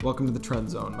Welcome to the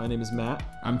Trendzone. My name is Matt.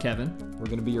 I'm Kevin. We're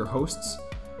going to be your hosts.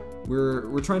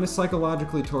 We're trying to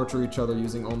psychologically torture each other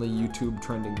using only YouTube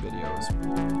trending videos.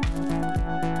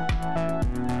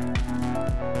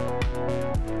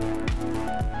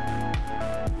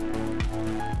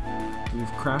 We've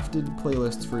crafted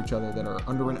playlists for each other that are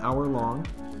under an hour long,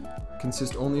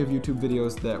 consist only of YouTube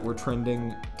videos that were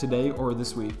trending today or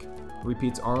this week.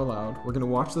 Repeats are allowed. We're going to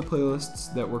watch the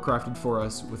playlists that were crafted for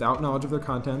us without knowledge of their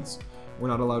contents. We're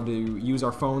not allowed to use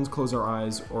our phones, close our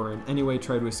eyes, or in any way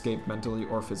try to escape mentally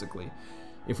or physically.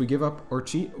 If we give up or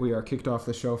cheat, we are kicked off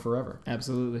the show forever.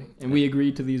 Absolutely. And we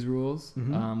agreed to these rules.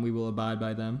 We will abide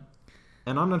by them.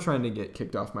 And I'm not trying to get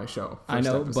kicked off my show. I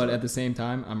know, but at the same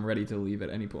time, I'm ready to leave at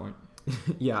any point.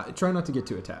 Yeah, try not to get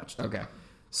too attached. Okay.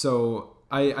 So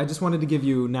I just wanted to give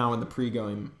you now in the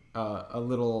pre-going a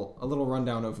little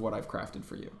rundown of what I've crafted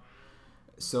for you.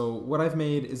 So what I've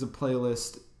made is a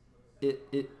playlist.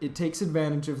 It takes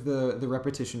advantage of the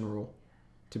repetition rule,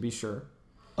 to be sure.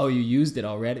 Oh, you used it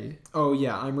already? Oh,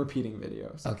 yeah, I'm repeating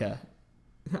videos. Okay.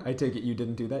 I take it you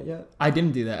didn't do that yet? I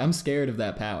didn't do that. I'm scared of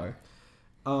that power.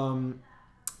 And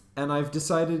I've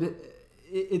decided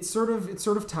it's sort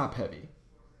of top heavy.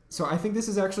 So I think this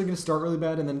is actually going to start really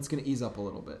bad and then it's going to ease up a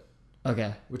little bit.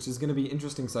 Okay. Which is going to be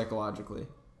interesting psychologically.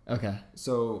 Okay.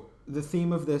 So the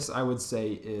theme of this, I would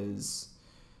say, is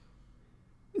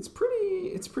it's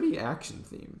pretty action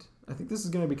themed. I think this is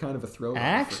going to be kind of a thriller.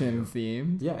 Action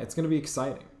themed? Yeah, it's going to be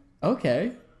exciting.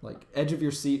 Okay. Like edge of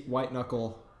your seat, white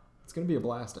knuckle. It's going to be a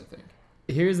blast, I think.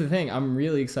 Here's the thing. I'm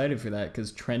really excited for that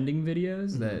because trending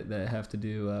videos that have to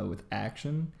do with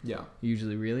action,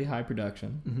 usually really high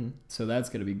production. So that's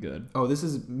going to be good. Oh, this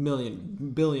is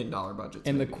billion-dollar budgets.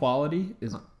 And maybe. The quality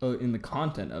is in the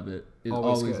content of it is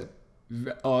always good.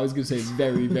 Oh, I was going to say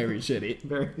very, very shitty.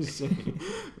 Very shitty.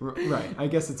 Right. I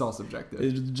guess it's all subjective.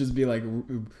 It'd just be like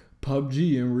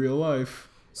PUBG in real life.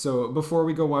 So before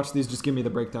we go watch these, just give me the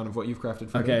breakdown of what you've crafted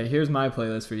for me. Okay, here's my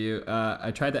playlist for you.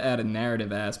 I tried to add a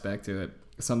narrative aspect to it,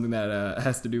 something that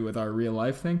has to do with our real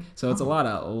life thing. So it's a lot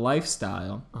of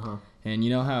lifestyle. And you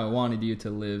know how I wanted you to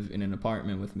live in an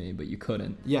apartment with me, but you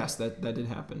couldn't. Yes, that did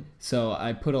happen. So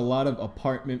I put a lot of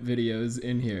apartment videos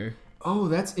in here. Oh,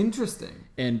 that's interesting.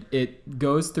 And it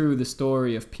goes through the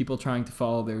story of people trying to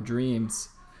follow their dreams.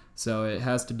 So it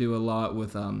has to do a lot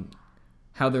with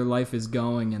how their life is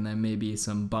going and then maybe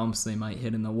some bumps they might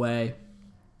hit in the way.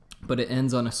 But it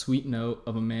ends on a sweet note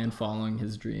of a man following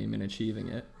his dream and achieving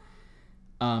it.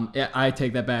 I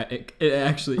take that back. It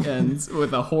actually ends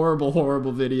with a horrible,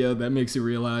 horrible video that makes you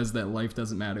realize that life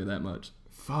doesn't matter that much.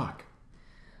 Fuck.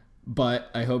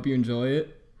 But I hope you enjoy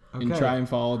it. Okay. And try and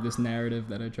follow this narrative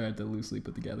that I tried to loosely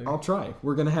put together. I'll try.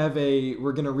 We're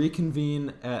gonna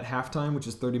reconvene at halftime, which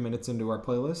is 30 minutes into our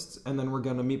playlists, and then we're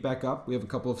gonna meet back up. We have a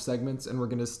couple of segments, and we're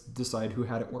gonna decide who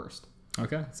had it worst.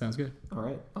 Okay, sounds good. All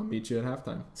right, I'll meet you at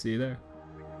halftime. See you there.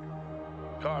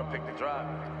 Car picked the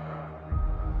driver.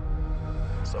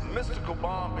 It's a mystical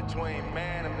bond between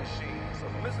man and machine. It's a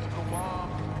mystical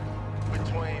bond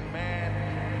between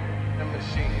man and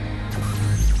machine.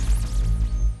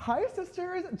 Hi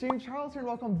sisters, James Charles here and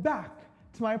welcome back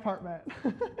to my apartment.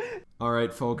 All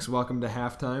right folks, welcome to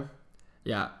halftime.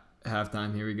 Yeah,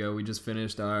 halftime, here we go. We just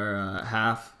finished our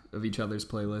half of each other's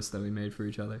playlist that we made for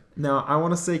each other. Now, I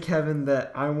want to say, Kevin,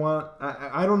 that I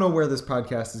don't know where this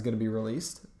podcast is going to be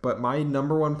released, but my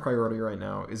number one priority right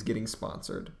now is getting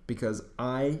sponsored because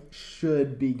I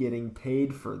should be getting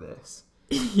paid for this.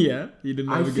 Yeah, you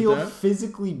didn't have a good time? I feel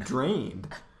physically drained.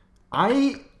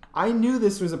 I knew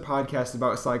this was a podcast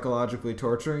about psychologically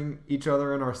torturing each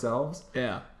other and ourselves.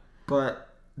 Yeah. But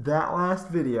that last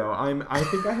video, I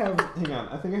think I have. Hang on.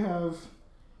 I think I have.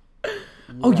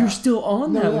 Oh, you're still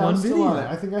on that one I'm video? Still on it.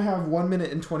 I think I have 1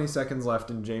 minute and 20 seconds left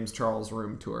in James Charles'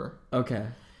 room tour. Okay.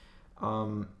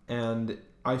 And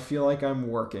I feel like I'm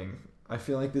working. I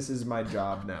feel like this is my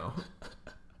job now.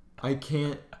 I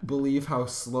can't believe how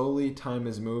slowly time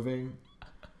is moving.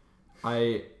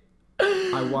 I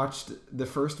watched the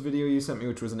first video you sent me,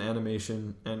 which was an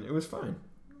animation, and it was fine.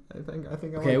 I think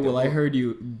I okay, well, I heard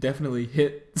you definitely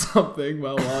hit something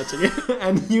while watching it.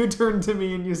 And you turned to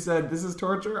me and you said, "This is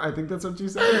torture?" I think that's what you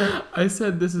said. I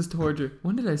said, "This is torture."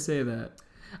 When did I say that?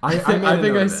 I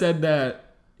think I said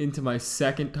that into my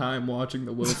second time watching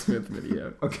the Will Smith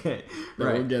video. Okay.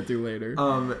 That we'll get to later.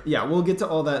 Yeah, we'll get to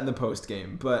all that in the post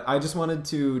game. But I just wanted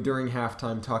to, during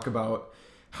halftime, talk about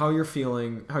how you're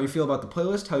feeling, how you feel about the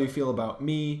playlist, how you feel about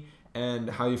me, and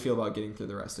how you feel about getting through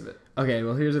the rest of it. Okay,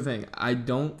 well, here's the thing. I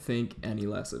don't think any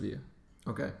less of you.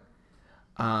 Okay.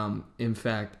 In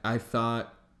fact, I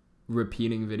thought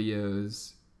repeating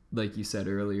videos, like you said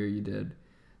earlier you did,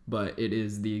 but it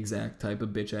is the exact type of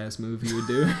bitch ass move you would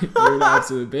do. You're an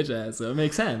absolute bitch ass, so it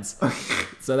makes sense.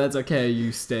 So that's okay.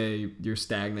 You're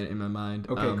stagnant in my mind.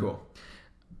 Okay, cool.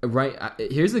 Right.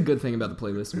 Here's the good thing about the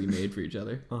playlist we made for each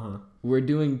other. We're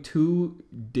doing 2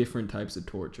 different types of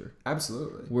torture.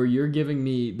 Absolutely. Where you're giving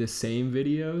me the same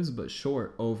videos, but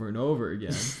short over and over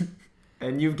again.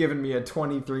 And you've given me a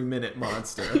 23-minute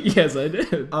monster. Yes, I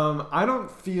did. I don't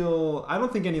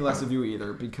think any less of you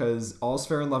either, because all's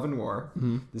fair in love and war.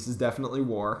 This is definitely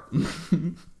war.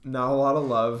 Not a lot of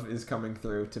love is coming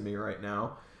through to me right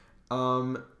now.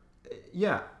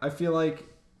 Yeah, I feel like,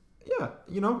 yeah,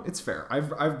 it's fair.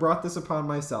 I've brought this upon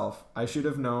myself. I should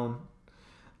have known.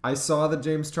 I saw the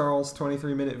James Charles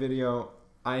 23-minute video.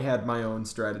 I had my own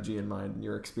strategy in mind, and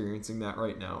you're experiencing that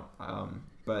right now.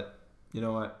 But you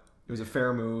know what? It was a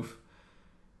fair move.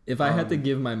 If I had to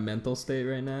give my mental state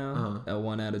right now, a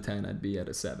 1 out of 10, I'd be at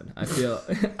a 7. I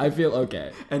feel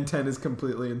okay. And 10 is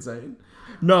completely insane.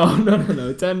 No.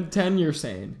 10 you're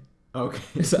sane.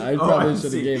 Okay. So I probably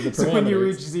should have gave the parameters. So when you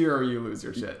reach 0, you lose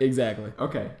your shit. Exactly.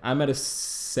 Okay. I'm at a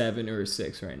 7 or a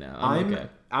 6 right now. I'm okay.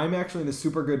 I'm actually in a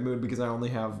super good mood because I only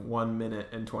have 1 minute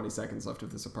and 20 seconds left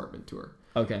of this apartment tour.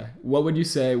 Okay. What would you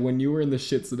say when you were in the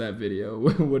shits of that video?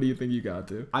 What do you think you got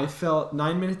to? I felt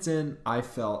 9 minutes in, I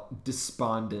felt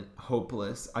despondent,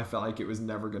 hopeless. I felt like it was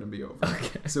never going to be over.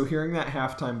 Okay. So hearing that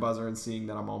halftime buzzer and seeing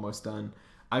that I'm almost done,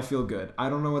 I feel good. I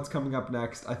don't know what's coming up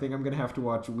next. I think I'm going to have to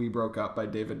watch We Broke Up by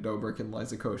David Dobrik and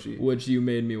Liza Koshy. Which you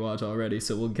made me watch already,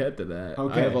 so we'll get to that.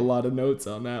 Okay. I have a lot of notes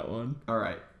on that one. All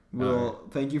right.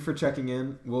 Thank you for checking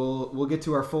in. We'll get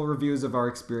to our full reviews of our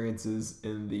experiences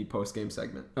in the post-game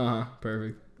segment.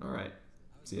 Perfect. All right.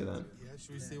 See you then. Yeah,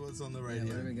 should we see what's on the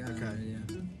radio?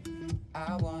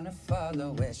 I wanna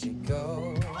follow where she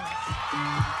goes.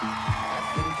 I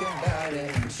think about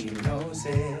it and she knows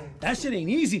it. That shit ain't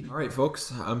easy. All right,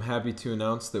 folks. I'm happy to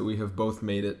announce that we have both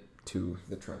made it to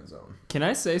the Trend Zone. Can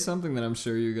I say something that I'm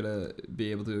sure you're gonna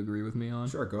be able to agree with me on?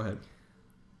 Sure, go ahead.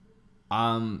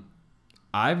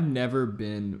 I've never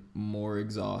been more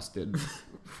exhausted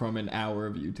from an hour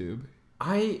of YouTube.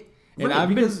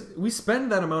 Because we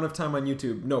spend that amount of time on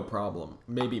YouTube, no problem.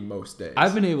 Maybe most days.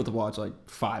 I've been able to watch like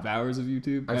 5 hours of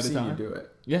YouTube I've at a seen time. you do it.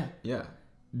 Yeah. Yeah.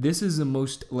 This is the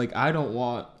most, I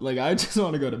just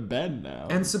want to go to bed now.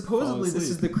 And supposedly this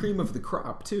is the cream of the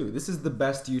crop, too. This is the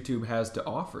best YouTube has to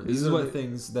offer. These are the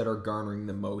things that are garnering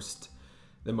the most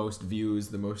views,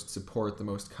 the most support, the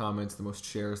most comments, the most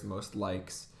shares, the most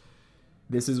likes.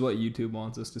 This is what YouTube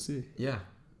wants us to see. Yeah.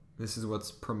 This is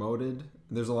what's promoted.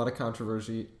 There's a lot of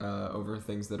controversy over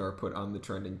things that are put on the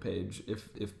trending page.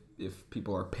 If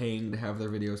people are paying to have their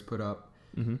videos put up,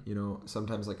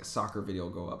 sometimes like a soccer video will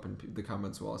go up and the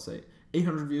comments will all say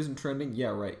 800 views in trending. Yeah,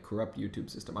 right. Corrupt YouTube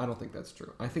system. I don't think that's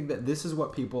true. I think that this is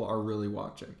what people are really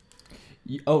watching.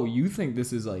 Oh, you think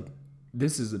this is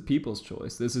the people's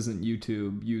choice? This isn't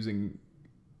YouTube using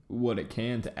what it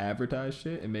can to advertise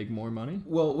shit and make more money?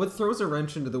 Well, what throws a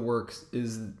wrench into the works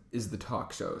is the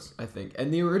talk shows, I think.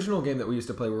 And the original game that we used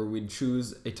to play where we'd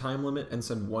choose a time limit and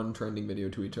send one trending video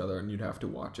to each other and you'd have to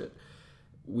watch it.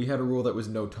 We had a rule that was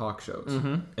no talk shows.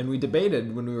 Mm-hmm. And we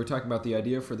debated when we were talking about the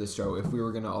idea for this show if we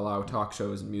were going to allow talk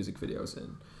shows and music videos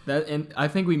in. And I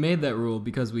think we made that rule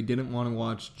because we didn't want to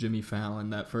watch Jimmy Fallon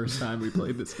that first time we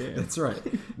played this game. That's right.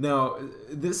 Now,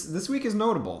 this week is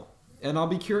notable. And I'll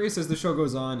be curious as the show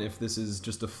goes on if this is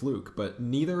just a fluke, but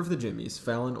neither of the Jimmys,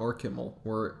 Fallon or Kimmel,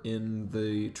 were in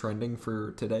the trending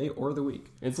for today or the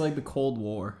week. It's like the Cold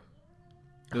War.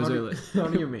 How do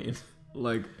you mean?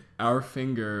 Like our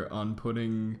finger on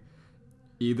putting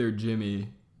either Jimmy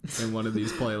in one of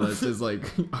these playlists is like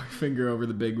our finger over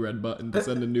the big red button to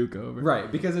send a nuke over.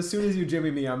 Right, because as soon as you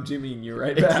Jimmy me, I'm Jimmying you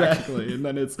right back. Exactly, and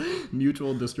then it's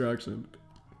mutual destruction.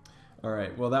 All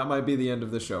right, well, that might be the end of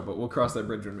the show, but we'll cross that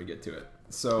bridge when we get to it.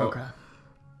 So, okay.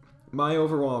 My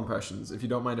overall impressions, if you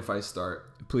don't mind if I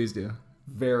start. Please do.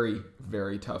 Very,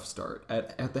 very tough start.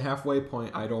 At the halfway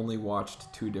point, I'd only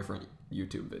watched 2 different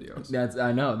YouTube videos.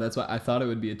 I know. That's why I thought it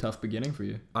would be a tough beginning for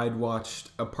you. I'd watched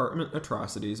Apartment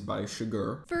Atrocities by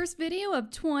Shigur. First video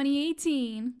of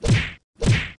 2018.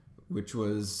 Which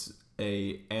was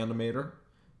a animator.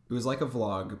 It was like a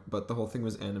vlog, but the whole thing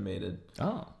was animated.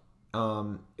 Oh.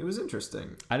 It was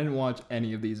interesting. I didn't watch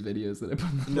any of these videos that I put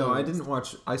on the No, I didn't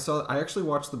watch. I actually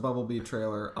watched the Bumblebee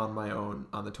trailer on my own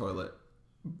on the toilet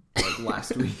like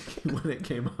last week when it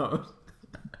came out.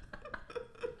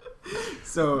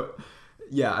 So,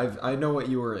 yeah, I know what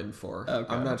you were in for.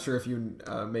 Okay. I'm not sure if you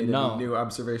made any new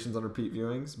observations on repeat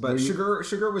viewings, but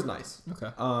Sugar was nice.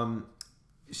 Okay.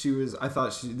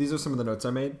 These are some of the notes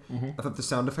I made. Mm-hmm. I thought the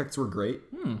sound effects were great.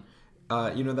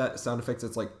 You know that sound effects?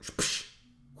 It's like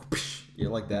you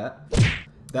like that.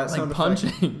 That Like sound punching.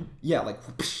 effect, yeah, like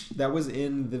that was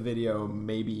in the video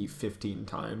maybe 15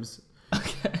 times.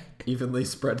 Okay. Evenly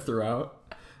spread throughout.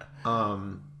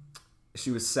 She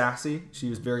was sassy. She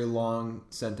used very long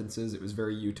sentences. It was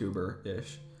very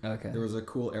YouTuber-ish. Okay. There was a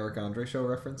cool Eric Andre show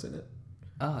reference in it.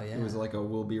 Oh yeah. It was like a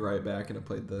 "We'll be right back," and it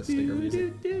played the stinger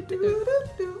music.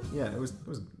 Yeah, it was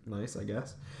nice, I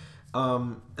guess.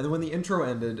 And then when the intro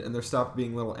ended and there stopped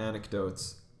being little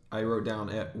anecdotes, I wrote down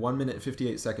at 1 minute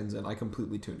 58 seconds in, I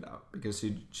completely tuned out because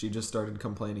she just started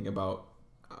complaining about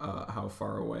how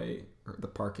far away the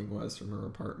parking was from her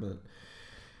apartment.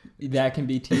 That can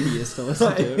be tedious to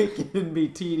listen to. It can be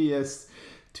tedious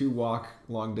to walk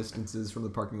long distances from the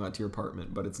parking lot to your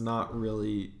apartment, but it's not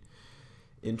really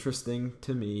interesting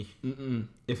to me. Mm-mm.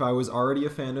 If I was already a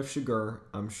fan of Sugar,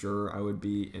 I'm sure I would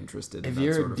be interested in If that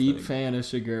you're sort a of deep thing. fan of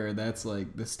Sugar, that's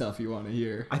like the stuff you want to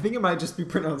hear. I think it might just be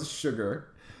pronounced Sugar.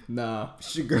 No.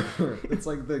 Sugar. It's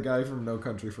like the guy from No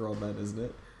Country for Old Men, isn't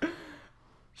it?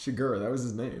 Sugar, that was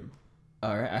his name.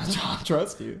 All right, I'll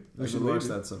trust you. We should watch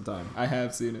that sometime. I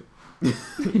have seen it.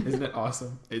 Isn't it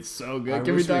awesome? It's so good. I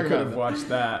Can wish we talk could about have that? watched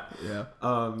that. Yeah.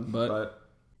 But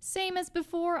Same as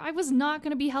before, I was not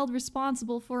going to be held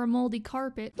responsible for a moldy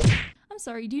carpet. I'm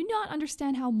sorry, do you not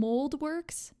understand how mold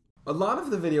works? a lot of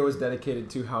the video is dedicated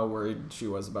to how worried she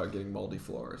was about getting moldy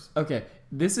floors. Okay,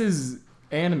 this is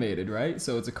animated, right?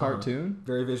 So it's a cartoon.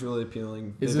 Very visually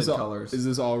appealing, Is vivid this all, colors. Is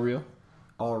this all real?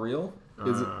 all real?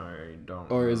 Is it- I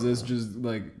don't Or is know. this just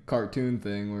like cartoon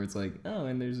thing where it's like, oh,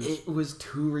 and there's this... It was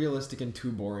too realistic and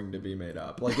too boring to be made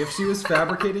up. Like, if she was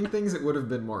fabricating things, it would have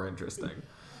been more interesting.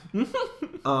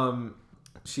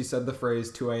 She said the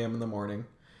phrase 2 a.m. in the morning,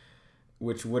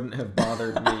 which wouldn't have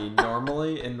bothered me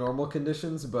normally in normal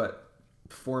conditions, but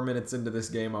 4 minutes into this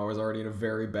game, I was already in a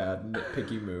very bad,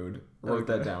 nitpicky mood. Wrote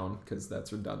that down, because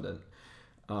that's redundant.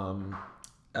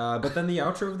 But then the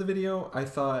outro of the video, I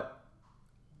thought...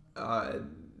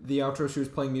 the outro, she was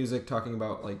playing music, talking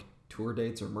about, like, tour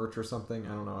dates or merch or something.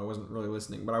 I don't know. I wasn't really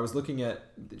listening. But I was looking at...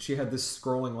 She had this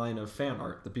scrolling line of fan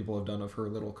art that people have done of her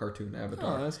little cartoon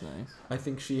avatar. Oh, that's nice. I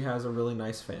think she has a really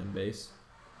nice fan base.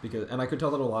 And I could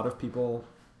tell that a lot of people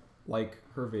like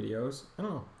her videos. I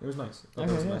don't know. It was nice. I thought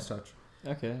it was a nice touch.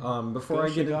 Okay. Before Go I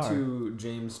get Shigar. into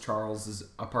James Charles's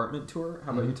apartment tour,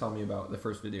 how about you tell me about the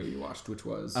first video you watched, which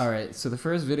was... All right. So the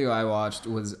first video I watched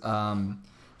was,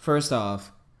 first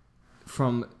off,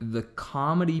 from the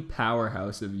comedy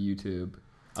powerhouse of YouTube,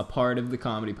 a part of the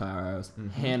comedy powerhouse,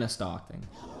 Hannah Stockton.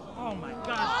 Oh my God!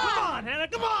 Come on, Hannah!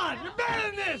 Come on! You're better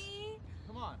than this!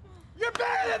 Come on! You're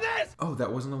better than this! Oh,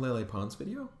 that wasn't a Lele Pons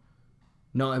video?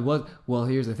 No, it was. Well,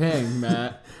 here's the thing,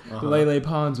 Matt. Lele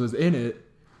Pons was in it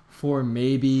for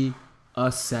maybe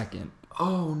a second,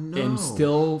 Oh, no. and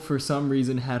still, for some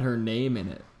reason, had her name in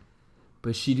it,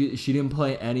 but she didn't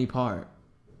play any part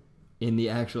in the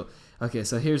actual. Okay,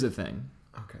 so here's the thing.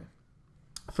 Okay.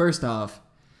 First off,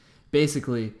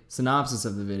 basically, synopsis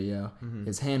of the video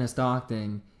is Hannah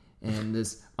Stockton and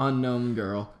this unknown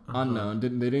girl. Unknown. They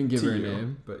didn't give her a To you,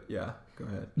 name. But yeah, go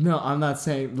ahead. No, I'm not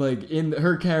saying, like,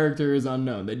 her character is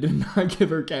unknown. They did not give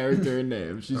her character a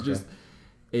name. She's Okay. just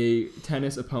a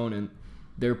tennis opponent.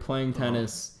 They're playing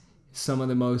tennis, some of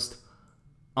the most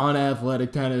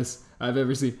unathletic tennis I've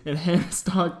ever seen. And Hannah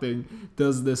Stockton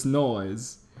does this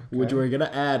noise, which Okay. we're going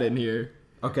to add in here.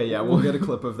 Okay, yeah, we'll get a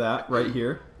clip of that right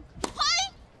here.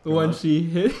 When she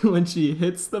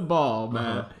hits the ball,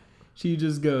 man, she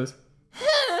just goes,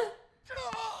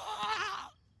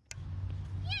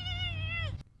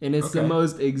 and it's the Okay.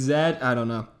 most exact. I don't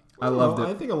know. I loved I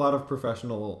it. think a lot of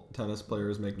professional tennis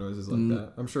players make noises like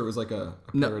that. I'm sure it was like a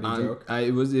parody joke.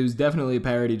 It was definitely a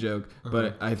parody joke,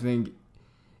 but I think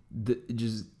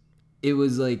it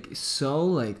was like so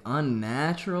like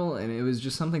unnatural, and it was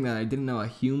just something that I didn't know a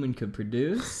human could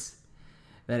produce.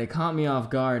 That it caught me off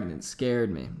guard and it scared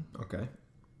me. Okay.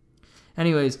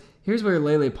 Anyways, here's where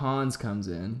Lele Pons comes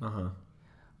in. Uh-huh.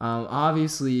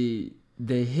 Obviously,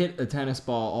 they hit a tennis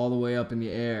ball all the way up in the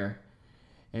air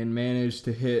and managed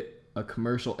to hit a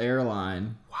commercial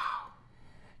airline. Wow.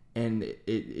 And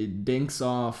it dinks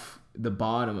off the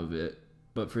bottom of it.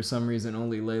 But for some reason,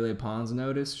 only Lele Pons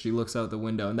noticed. She looks out the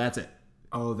window, and that's it.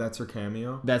 Oh, that's her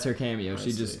cameo? That's her cameo.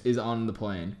 She see. just is on the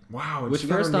plane. Wow, and Which she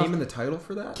got her first name off- in the title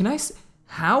for that? Can I...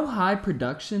 How high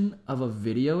production of a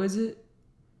video is it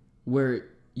where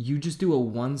you just do a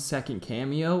 1 second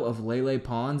cameo of Lele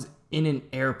Pons in an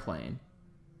airplane?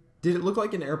 Did it look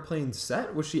like an airplane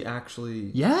set? Was she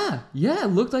actually... Yeah, it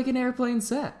looked like an airplane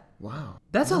set. Wow.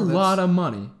 That's No, a lot of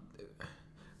money.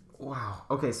 Wow.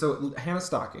 Okay, so Hannah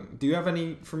Stockton. Do you have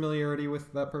any familiarity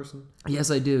with that person?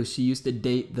 Yes, I do. She used to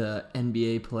date the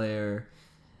NBA player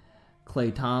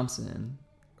Klay Thompson.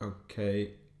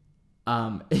 Okay.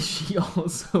 She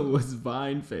also was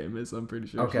Vine famous, I'm pretty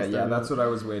sure. Okay, yeah, that's what I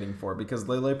was waiting for, because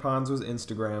Lele Pons was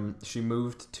Instagram. She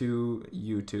moved to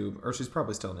YouTube, or she's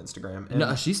probably still on Instagram. And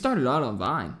No, she started out on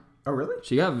Vine. Oh, really?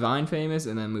 She got Vine famous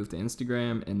and then moved to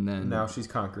Instagram, and then Now she's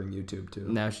conquering YouTube, too.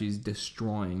 now she's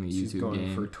destroying the YouTube She's going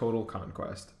game. for total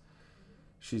conquest.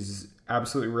 She's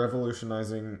absolutely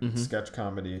revolutionizing sketch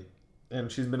comedy. And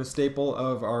she's been a staple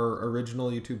of our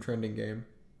original YouTube trending game.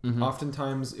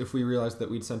 Oftentimes, if we realized that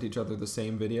we'd sent each other the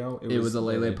same video, it was a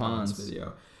Lele Pons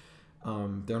video.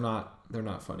 They're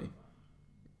not funny.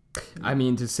 I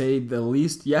mean, to say the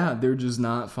least, yeah, they're just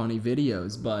not funny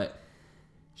videos, but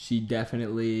she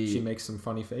makes some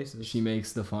funny faces. She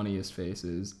makes the funniest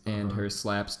faces, and her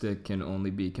slapstick can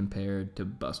only be compared to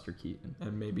Buster Keaton.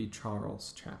 And maybe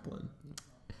Charles Chaplin.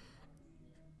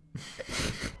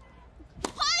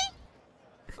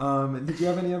 Did you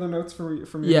have any other notes from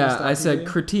your Yeah, I stalking said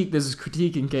video? critique. This is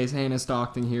critique in case Hannah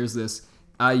Stockton hears this.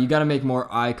 You got to make more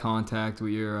eye contact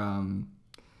with your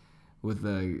with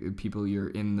the people you're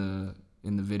in the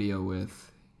video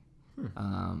with.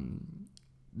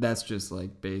 That's just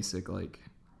like basic like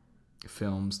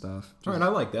film stuff. All right, I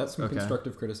like that. Some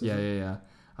constructive criticism. Yeah.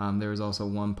 There was also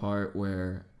one part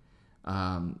where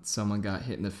someone got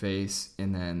hit in the face,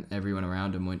 and then everyone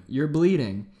around him went, "You're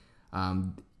bleeding."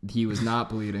 He was not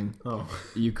bleeding. Oh.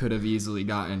 You could have easily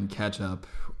gotten ketchup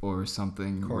or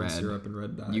something Corn red. syrup and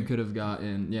red dye. You could have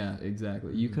gotten, yeah,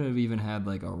 exactly. You could have even had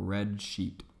like a red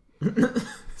sheet.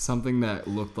 Something that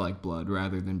looked like blood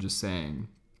rather than just saying,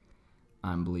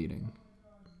 "I'm bleeding."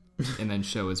 And then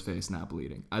show his face not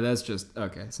bleeding. That's just,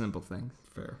 okay, simple things.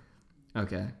 Fair.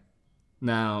 Okay.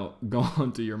 Now, go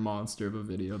on to your monster of a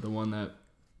video, the one that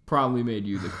probably made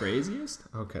you the craziest.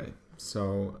 Okay,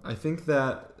 so I think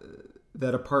that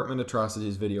apartment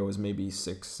atrocities video was maybe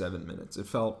 6-7 minutes. It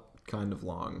felt kind of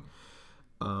long.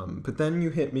 But then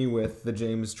you hit me with the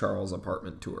James Charles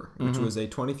apartment tour, which was a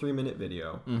 23-minute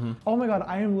video. Oh my god,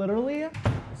 I am literally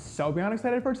so beyond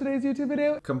excited for today's YouTube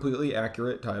video. Completely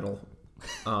accurate title.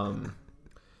 And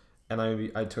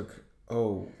I took,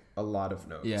 a lot of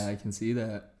notes. Yeah, I can see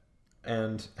that.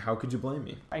 And how could you blame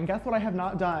me? And guess what I have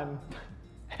not done?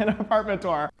 An apartment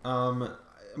tour.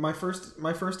 My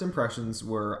first impressions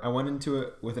were I went into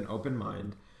it with an open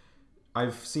mind.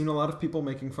 I've seen a lot of people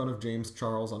making fun of James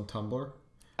Charles on Tumblr.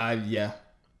 Yeah.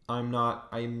 I'm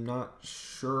not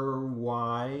sure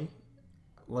why.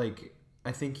 Like,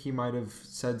 I think he might have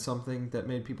said something that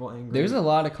made people angry. There's a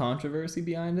lot of controversy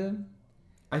behind it.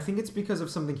 I think it's because of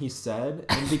something he said,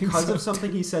 and because of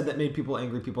something he said that made people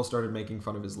angry, people started making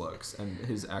fun of his looks and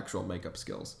his actual makeup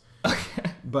skills.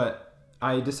 Okay. But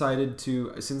I decided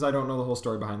to, since I don't know the whole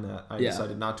story behind that, I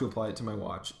decided not to apply it to my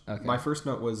watch. Okay. My first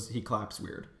note was he claps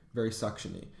weird, very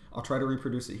suction-y. I'll try to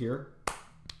reproduce it here.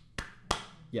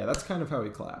 Yeah, that's kind of how he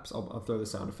claps. I'll throw the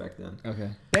sound effect in.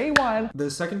 Okay. Day one.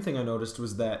 The second thing I noticed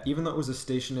was that even though it was a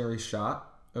stationary shot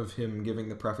of him giving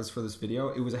the preface for this video,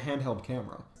 it was a handheld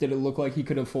camera. Did it look like he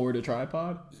could afford a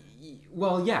tripod?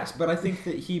 Well, yes, but I think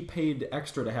that he paid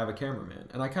extra to have a cameraman,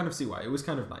 and I kind of see why. It was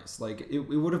kind of nice. Like, it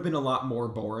would have been a lot more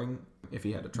boring if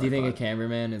he had a tripod. Do you think a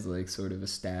cameraman is like sort of a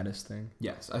status thing?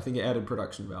 Yes, I think it added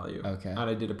production value. Okay. And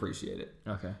I did appreciate it.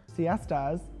 Okay.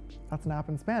 Siestas. That's nap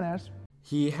in Spanish.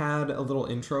 He had a little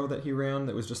intro that he ran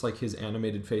that was just like his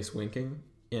animated face winking,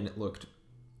 and it looked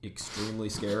extremely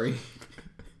scary.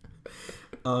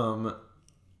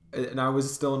 And I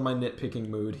was still in my nitpicking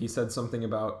mood. He said something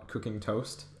about cooking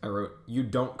toast. I wrote, "You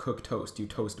don't cook toast, you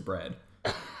toast bread."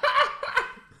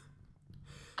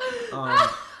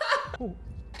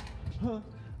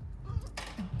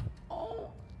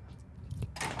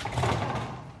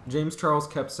 James Charles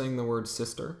kept saying the word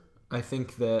sister. I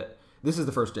think that this is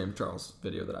the first James Charles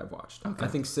video that I've watched. Okay. I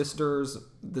think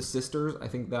the sisters, I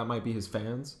think that might be his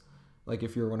fans. Like,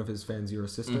 if you're one of his fans, you're a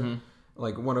sister. Mm-hmm.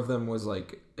 Like, one of them was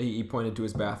like, he pointed to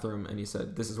his bathroom and he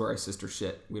said, "This is where I sister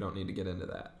shit. We don't need to get into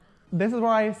that." This is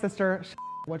where I sister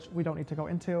which we don't need to go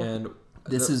into. And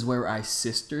this is where I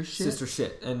sister shit? Sister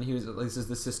shit. And he was like, "This is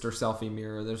the sister selfie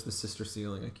mirror. There's the sister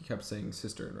ceiling." Like, he kept saying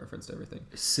sister in reference to everything.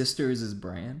 Sister is his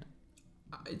brand?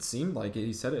 It seemed like it.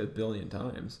 He said it 1 billion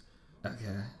times.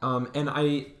 Okay. And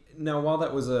now, while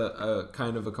that was a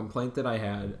kind of a complaint that I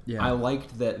had, I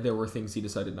liked that there were things he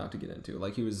decided not to get into.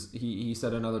 Like, he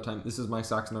said another time, "This is my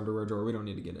socks and underwear drawer. We don't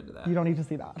need to get into that." You don't need to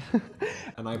see that.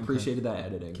 And I appreciated that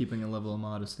editing. Keeping a level of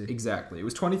modesty. Exactly. It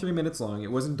was 23 minutes long.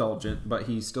 It was indulgent, but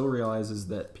he still realizes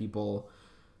that people,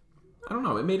 I don't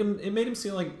know, it made him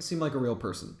seem like a real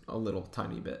person a little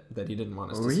tiny bit, that he didn't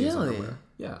want us to see his underwear.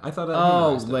 Yeah, I thought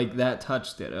that. Like that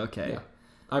touched it. Okay. Yeah,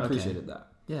 I appreciated that.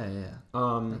 Yeah.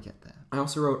 I get that. I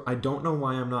also wrote, I don't know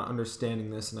why I'm not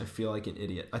understanding this, and I feel like an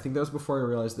idiot. I think that was before I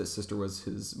realized that sister was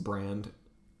his brand,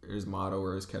 or his motto,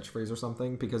 or his catchphrase or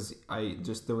something, because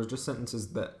there was just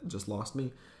sentences that just lost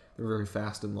me. They were very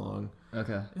fast and long.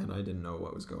 Okay. And I didn't know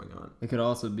what was going on. It could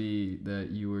also be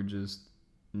that you were just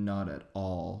not at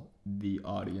all the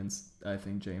audience I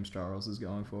think James Charles is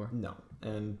going for. No.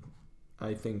 And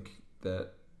I think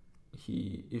that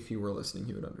if he were listening,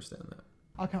 he would understand that.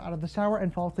 I'll come out of the shower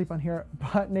and fall asleep on here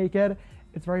butt naked.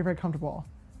 It's very, very comfortable.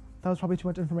 That was probably too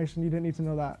much information. You didn't need to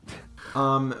know that.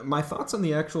 My thoughts on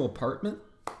the actual apartment,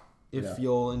 if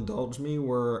you'll indulge me,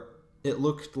 were it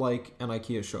looked like an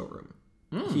IKEA showroom.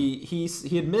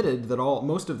 He admitted that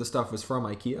most of the stuff was from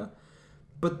IKEA,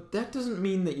 but that doesn't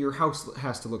mean that your house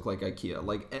has to look like IKEA.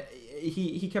 Like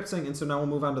he kept saying, and so now we'll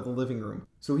move on to the living room.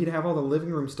 So he'd have all the living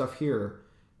room stuff here,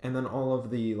 and then all of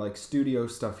the like studio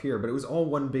stuff here, but it was all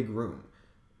one big room.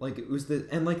 Like it was the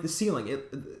ceiling.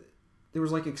 There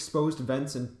was like exposed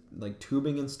vents and like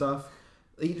tubing and stuff.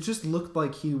 It just looked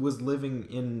like he was living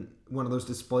in one of those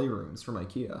display rooms from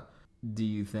IKEA. Do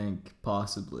you think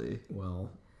possibly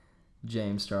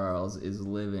James Charles is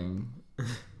living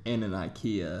in an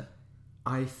IKEA?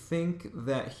 I think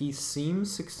that he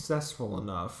seems successful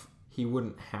enough he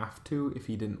wouldn't have to if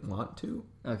he didn't want to.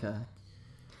 Okay.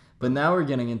 But now we're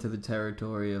getting into the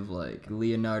territory of like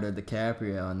Leonardo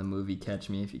DiCaprio in the movie Catch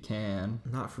Me If You Can.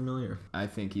 Not familiar. I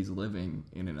think he's living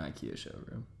in an IKEA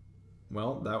showroom.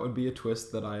 Well, that would be a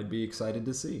twist that I'd be excited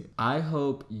to see. I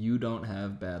hope you don't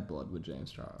have bad blood with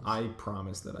James Charles. I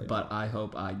promise that I do. But I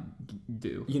hope I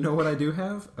do. You know what I do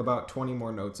have? About 20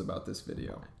 more notes about this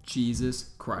video.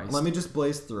 Jesus Christ. Let me just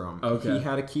blaze through them. Okay. He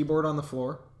had a keyboard on the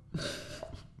floor.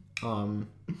 And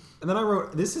then I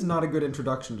wrote, this is not a good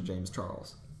introduction to James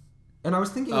Charles. And I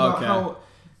was thinking about how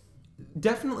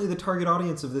definitely the target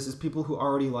audience of this is people who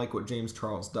already like what James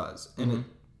Charles does. And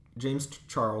James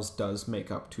Charles does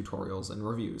makeup tutorials and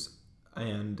reviews.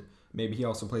 And maybe he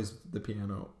also plays the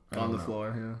piano. On the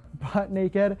floor, yeah. Butt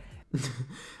naked.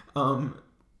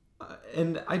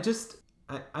 And I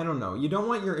don't know. You don't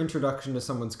want your introduction to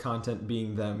someone's content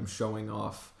being them showing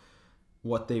off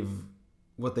what they've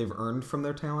earned from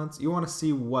their talents. You want to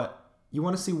see what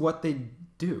they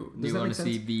do. You want to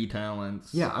see the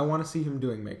talents. Yeah, I want to see him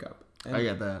doing makeup. And I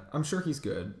get that. I'm sure he's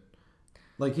good.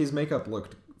 Like, his makeup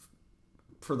looked,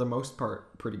 for the most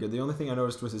part, pretty good. The only thing I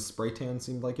noticed was his spray tan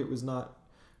seemed like it was not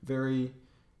very...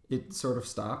 It sort of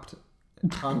stopped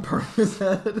on part of his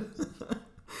head.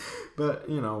 But,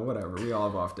 whatever. We all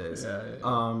have off days. Yeah.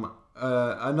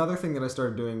 Another thing that I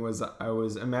started doing was I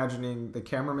was imagining the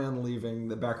cameraman leaving,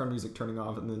 the background music turning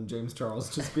off, and then James Charles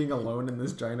just being alone in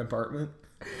this giant apartment.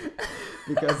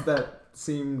 Because that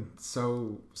seemed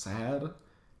so sad.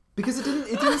 Because it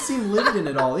didn't seem lived in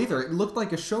at all either. It looked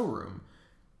like a showroom.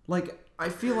 Like, I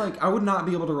feel like I would not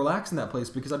be able to relax in that place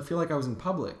because I'd feel like I was in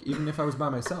public, even if I was by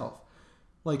myself.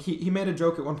 Like, he made a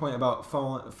joke at one point about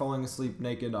falling asleep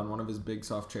naked on one of his big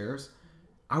soft chairs.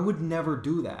 I would never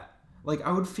do that. Like,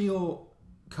 I would feel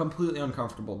completely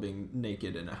uncomfortable being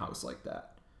naked in a house like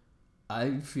that.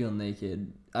 I feel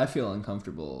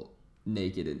uncomfortable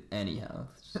naked in any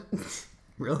house.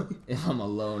 Really? If I'm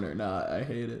alone or not, I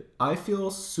hate it. I feel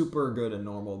super good and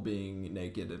normal being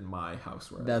naked in my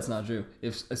house where That's not true.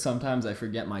 If sometimes I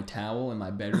forget my towel in my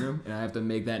bedroom and I have to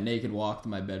make that naked walk to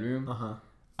my bedroom,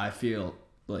 I feel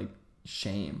like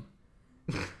shame.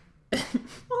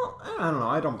 Well, I don't know.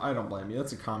 I don't blame you.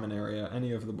 That's a common area.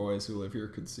 Any of the boys who live here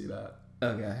could see that.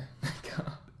 Okay.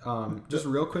 Just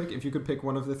real quick, if you could pick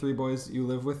one of the three boys you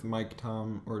live with, Mike,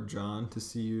 Tom, or John, to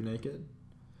see you naked.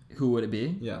 Who would it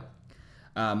be? Yeah.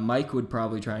 Mike would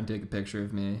probably try and take a picture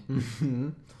of me.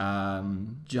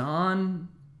 John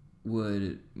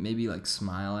would maybe like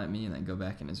smile at me and then go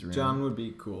back in his room. John would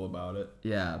be cool about it.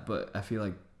 Yeah, but I feel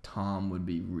like Tom would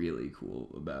be really cool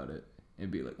about it.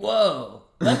 It'd be like, whoa,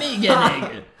 let me get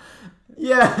naked.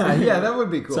 Yeah, that would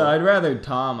be cool. So I'd rather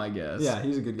Tom, I guess. Yeah,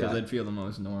 he's a good guy. Because I'd feel the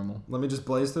most normal. Let me just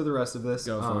blaze through the rest of this.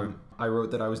 Go for it. I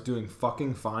wrote that I was doing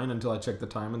fucking fine until I checked the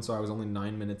time, and so I was only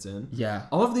 9 minutes in. Yeah.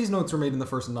 All of these notes were made in the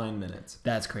first 9 minutes.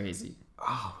 That's crazy.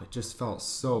 Oh, it just felt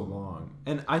so long.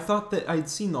 And I thought that I'd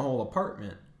seen the whole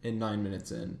apartment in 9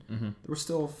 minutes in. There were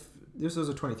still... This was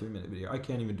a 23-minute video. I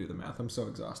can't even do the math. I'm so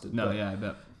exhausted. No, yeah, I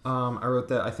bet. I wrote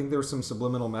that I think there was some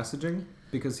subliminal messaging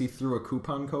because he threw a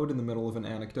coupon code in the middle of an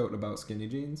anecdote about skinny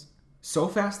jeans. So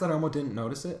fast that I almost didn't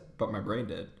notice it, but my brain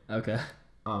did. Okay.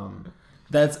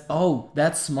 That's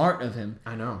smart of him.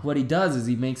 I know. What he does is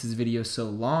he makes his videos so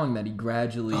long that he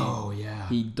gradually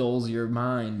he dulls your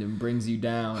mind and brings you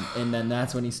down, and then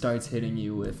that's when he starts hitting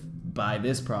you with buy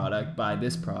this product.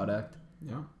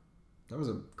 Yeah. That was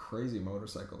a crazy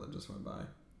motorcycle that just went by.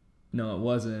 No, it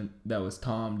wasn't. That was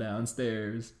Tom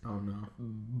downstairs Oh no.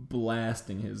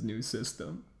 blasting his new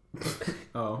system.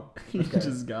 Oh. He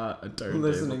just got a turntable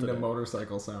Listening today. to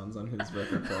motorcycle sounds on his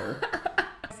record player.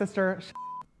 Sister,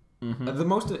 The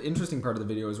most interesting part of the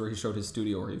video is where he showed his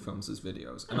studio where he films his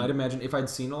videos. And I'd imagine if I'd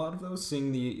seen a lot of those,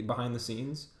 seeing the behind the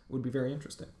scenes would be very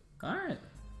interesting. All right.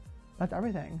 that's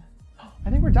everything. I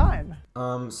think we're done.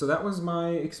 So that was my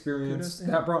experience.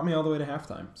 That brought me all the way to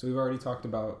halftime. So we've already talked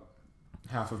about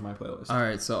half of my playlist. All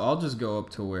right, so I'll just go up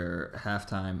to where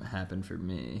halftime happened for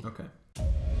me. Okay.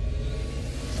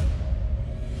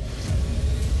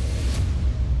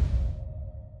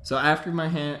 So after my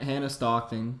Hannah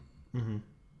Stockton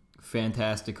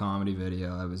fantastic comedy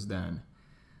video, I was then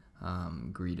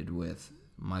greeted with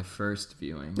my first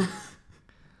viewing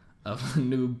of the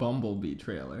new Bumblebee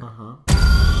trailer.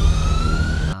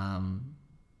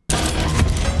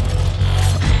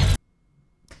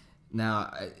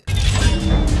 Now,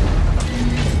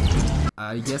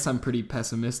 I guess I'm pretty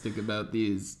pessimistic about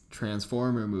these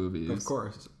Transformer movies. Of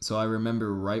course. So I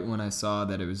remember right when I saw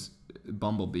that it was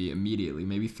Bumblebee, immediately,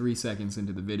 maybe 3 seconds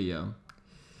into the video,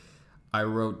 I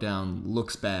wrote down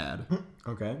 "looks bad."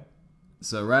 Okay.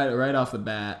 So right off the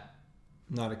bat,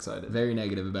 Not excited. very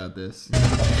negative about this.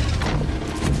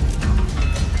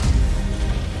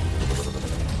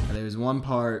 There's one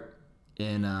part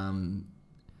in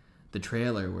the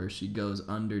trailer where she goes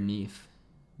underneath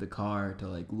the car to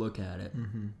like look at it,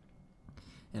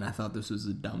 and I thought this was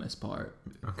the dumbest part.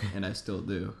 Okay. And I still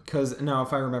do. Because now,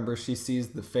 if I remember, she sees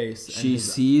the face. And She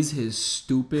sees his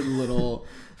stupid little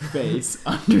face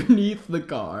underneath the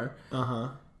car.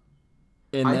 And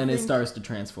then it starts to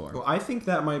transform. Well, I think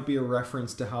that might be a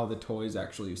reference to how the toys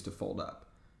actually used to fold up.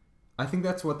 I think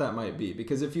that's what that might be.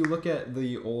 Because if you look at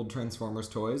the old Transformers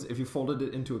toys, if you folded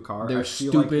it into a car, Their I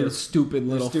feel like stupid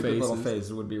little stupid faces. little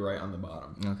faces would be right on the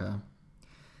bottom. Okay.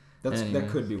 That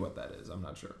Anyways. could be what that is. I'm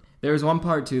not sure. There was one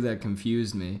part too that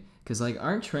confused me. Because like,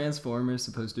 aren't Transformers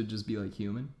supposed to just be like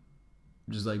human?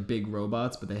 Just like big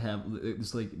robots, but they have,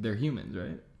 it's like, they're humans,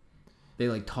 right? They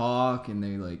like talk and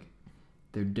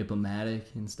they're diplomatic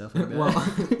and stuff like that. Well,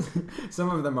 some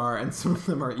of them are, and some of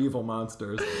them are evil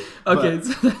monsters. Okay,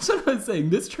 so that's what I was saying.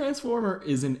 This Transformer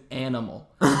is an animal.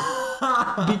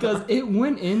 Because it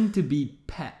went in to be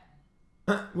pet.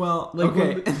 Well, Like,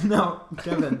 okay. Now,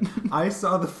 Kevin, I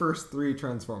saw the first 3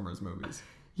 Transformers movies.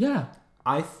 Yeah.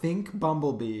 I think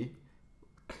Bumblebee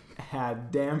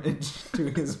had damage to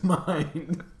his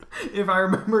mind. If I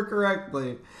remember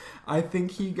correctly, I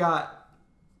think he got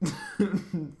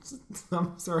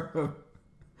some sort of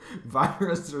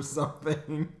virus or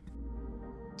something.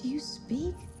 Do you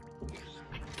speak?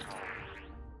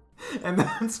 And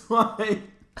that's why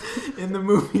in the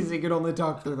movies he could only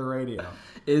talk through the radio.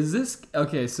 Is this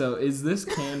okay? So is this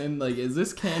canon? Like, is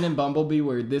this canon Bumblebee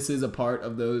where this is a part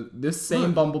of those? This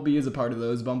same Bumblebee is a part of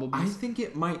those Bumblebees. I think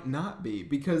it might not be,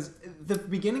 because the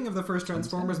beginning of the first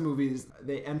Transformers movies,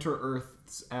 they enter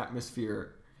Earth's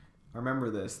atmosphere. I remember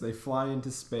this. They fly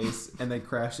into space and they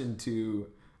crash into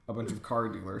a bunch of car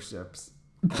dealerships,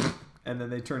 and then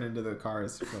they turn into the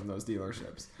cars from those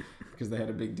dealerships because they had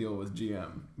a big deal with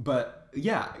GM. But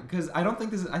yeah, because I think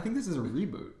this is a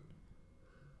reboot.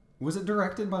 Was it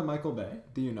directed by Michael Bay?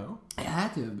 Do you know? It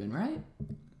had to have been, right?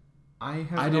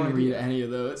 I didn't read any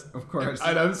of those. Of course.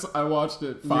 I watched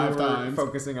it 5 times.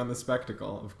 Focusing on the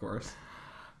spectacle, of course.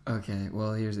 Okay,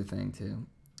 well, here's the thing, too.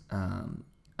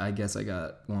 I guess I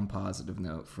got one positive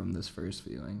note from this first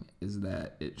viewing, is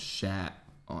that it shat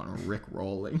on Rick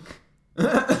rolling.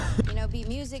 You know, beat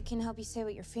music can help you say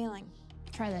what you're feeling.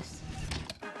 Try this.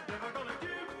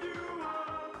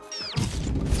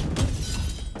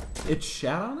 It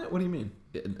shat on it? What do you mean?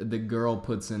 The girl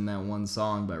puts in that one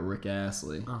song by Rick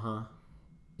Astley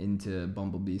into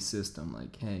Bumblebee's system,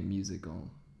 like, hey, music will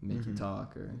make you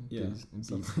talk, or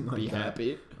be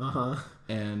happy.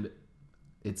 And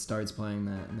it starts playing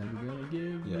that, never gonna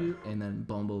give you, and then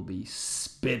Bumblebee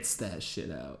spits that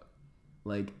shit out,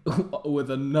 like, with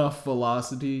enough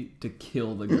velocity to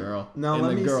kill the girl. Now, and let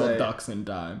the me girl say- ducks in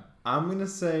time. I'm gonna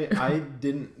say I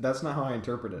didn't. That's not how I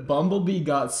interpreted it. Bumblebee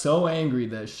got so angry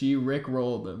that she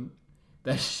Rick-rolled him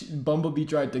that Bumblebee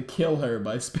tried to kill her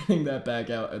by spitting that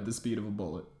back out at the speed of a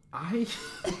bullet. I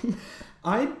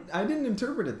didn't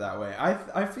interpret it that way.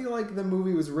 I feel like the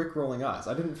movie was Rick-rolling us.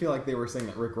 I didn't feel like they were saying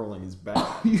that Rick-rolling is bad.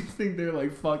 You think they're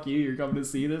like, fuck you, you're coming to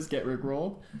see this, get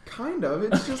Rick-rolled? Kind of.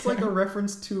 It's just like a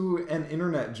reference to an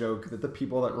internet joke that the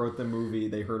people that wrote the movie,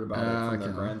 they heard about it from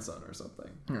their grandson or something.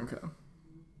 Okay.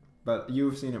 But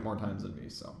you've seen it more times than me,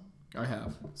 so. I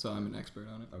have, so I'm an expert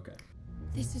on it. Okay.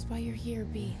 This is why you're here,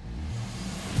 B.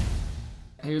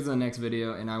 Here's the next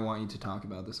video, and I want you to talk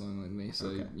about this one with me so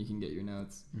Okay. you can get your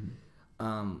notes.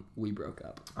 We broke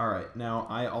up. All right. Now,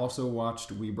 I also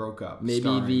watched We Broke Up. Maybe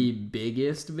starring- the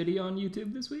biggest video on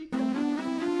YouTube this week?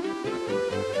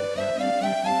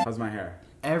 How's my hair?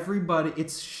 Everybody,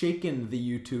 it's shaken the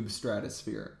YouTube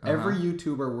stratosphere. Every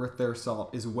YouTuber worth their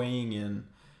salt is weighing in,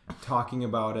 talking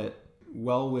about it.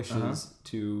 Well wishes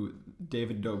to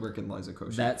David Dobrik and Liza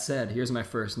Koshy. That said, here's my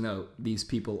first note. These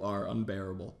people are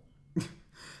unbearable.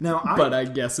 Now, But I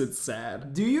guess it's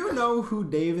sad. do you know who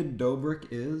David Dobrik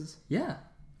is? Yeah.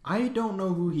 I don't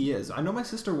know who he is. I know my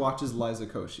sister watches Liza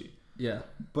Koshy. Yeah.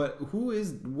 But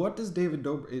what does David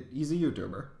Dobrik... He's a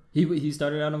YouTuber. He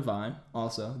started out on Vine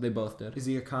also. They both did. Is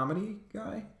he a comedy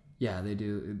guy? Yeah, they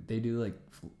do like...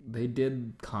 They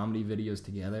did comedy videos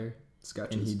together.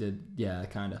 Sketches? And he did... Yeah,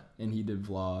 kind of. And he did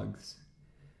vlogs.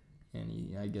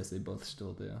 And I guess they both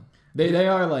still do. They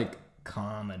are like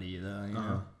comedy though, you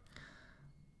know?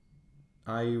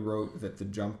 I wrote that the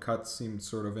jump cuts seemed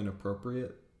sort of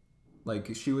inappropriate.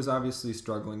 Like, she was obviously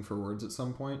struggling for words at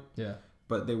some point. Yeah.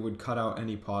 But they would cut out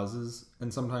any pauses,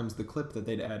 and sometimes the clip that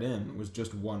they'd add in was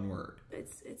just one word.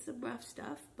 It's some rough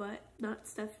stuff, but not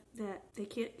stuff that they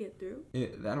can't get through.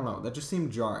 I don't know. That just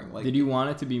seemed jarring. Like, Did you want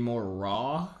it to be more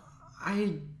raw?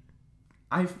 I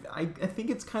think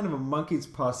it's kind of a monkey's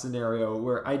paw scenario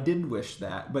where I did wish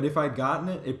that, but if I'd gotten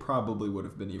it, it probably would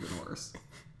have been even worse.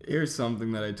 Here's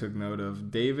something that I took note of.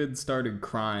 David started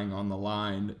crying on the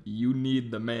line, "You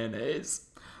need the mayonnaise."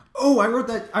 Oh, I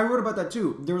wrote about that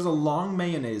too. There was a long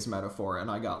mayonnaise metaphor, and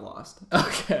I got lost.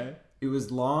 Okay. It was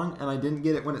long, and I didn't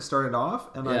get it when it started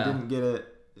off, and I didn't get it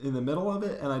in the middle of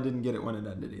it, and I didn't get it when it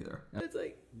ended either. It's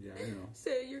like,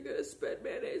 say you're gonna spread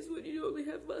mayonnaise when you only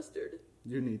have mustard.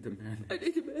 You need the mayonnaise. I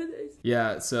need the mayonnaise.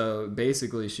 Yeah, so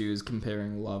basically she was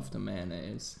comparing love to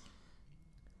mayonnaise.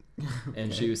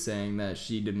 And she was saying that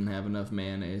she didn't have enough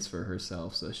mayonnaise for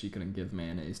herself, so she couldn't give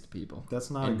mayonnaise to people.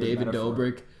 That's not and a good David metaphor.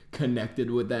 Dobrik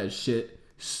connected with that shit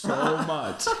so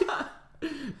much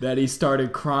that he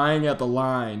started crying at the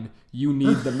line, "You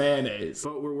need the mayonnaise."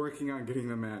 But we're working on getting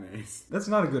the mayonnaise. That's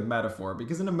not a good metaphor,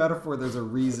 because in a metaphor, there's a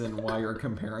reason why you're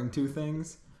comparing two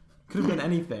things. Could have been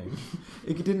anything.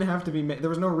 It didn't have to be... there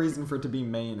was no reason for it to be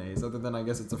mayonnaise, other than I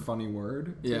guess it's a funny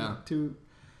word to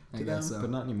I them, guess so. but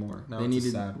not anymore. Now They it's needed,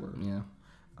 a sad word. Yeah.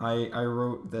 I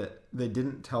wrote that they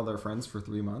didn't tell their friends for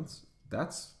 3 months.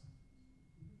 That's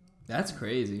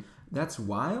crazy. That's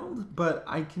wild, but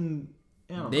I can...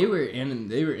 They were in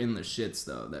the shits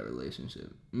though, that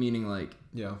relationship. Meaning like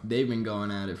they've been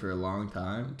going at it for a long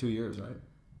time. 2 years, right?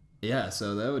 Yeah,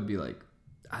 so that would be like,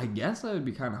 I guess that would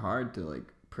be kind of hard to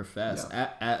like profess,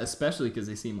 especially because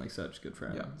they seem like such good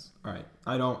friends. Yeah. All right.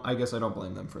 I guess I don't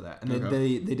blame them for that. And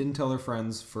they didn't tell their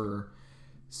friends for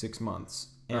 6 months.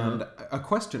 And a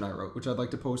question I wrote, which I'd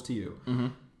like to pose to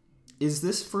you. Is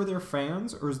this for their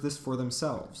fans or is this for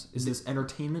themselves? Is this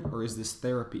entertainment or is this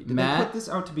therapy? Did they put this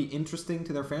out to be interesting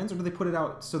to their fans or did they put it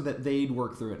out so that they'd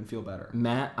work through it and feel better?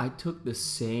 Matt, I took the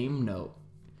same note.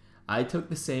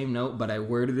 But I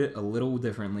worded it a little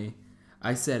differently.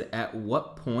 I said, at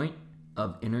what point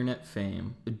of internet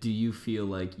fame do you feel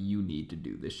like you need to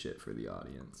do this shit for the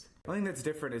audience? The thing that's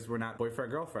different is we're not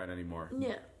boyfriend-girlfriend anymore.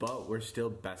 Yeah. But we're still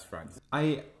best friends.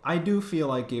 I do feel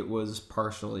like it was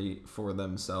partially for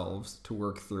themselves to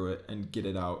work through it and get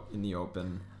it out in the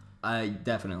open. There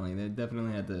definitely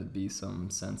had to be some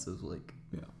sense of like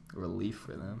relief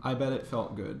for them. I bet it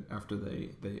felt good after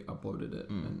they uploaded it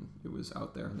and it was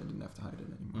out there and they didn't have to hide it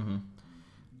anymore.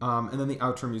 And then the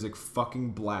outro music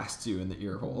fucking blasts you in the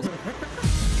ear holes.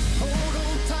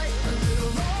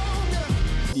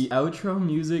 The outro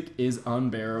music is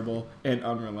unbearable and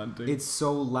unrelenting. It's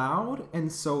so loud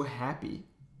and so happy.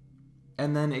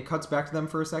 And then it cuts back to them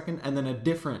for a second, and then a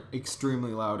different,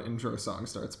 extremely loud intro song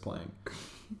starts playing. I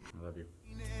love you.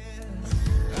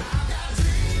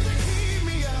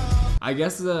 I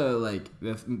guess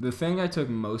the thing I took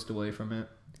most away from it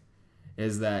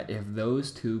is that if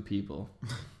those two people,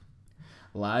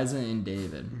 Liza and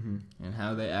David, and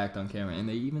how they act on camera, and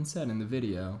they even said in the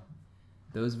video,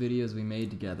 those videos we made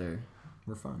together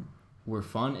were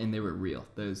fun and they were real.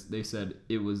 They said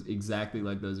it was exactly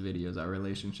like those videos. Our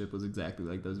relationship was exactly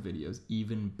like those videos,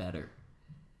 even better.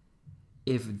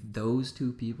 If those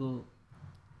two people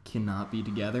cannot be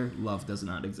together, love does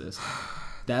not exist.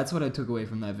 That's what I took away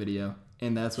from that video,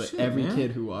 and that's what every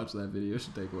kid who watched that video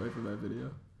should take away from that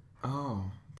video.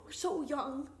 Oh. We're so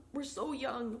young. We're so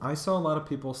young. I saw a lot of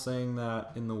people saying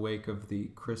that in the wake of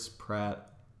the Chris Pratt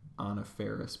Anna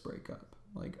Faris breakup.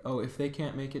 Like, oh, if they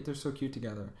can't make it, they're so cute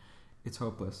together. It's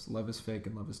hopeless. Love is fake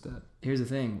and love is dead. Here's the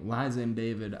thing. Liza and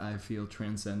David, I feel,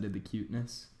 transcended the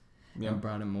cuteness and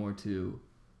brought it more to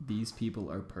these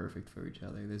people are perfect for each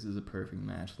other. This is a perfect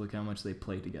match. Look how much they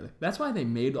play together. That's why they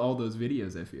made all those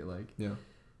videos, I feel like. Yeah.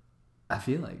 I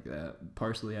feel like that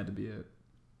partially had to be it.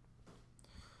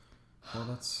 Well,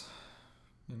 that's,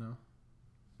 you know.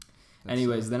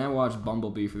 Anyways, then I watched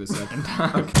Bumblebee for the second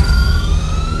time.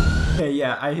 Hey,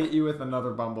 yeah, I hit you with another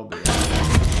Bumblebee.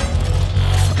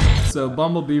 So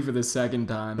Bumblebee for the second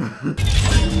time.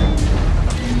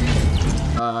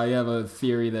 I have a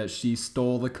theory that she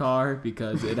stole the car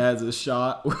because it has a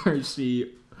shot where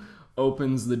she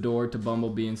opens the door to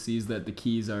Bumblebee and sees that the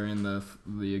keys are in the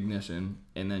ignition,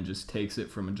 and then just takes it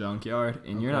from a junkyard.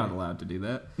 And you're not allowed to do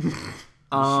that.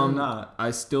 Sure not. I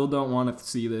still don't want to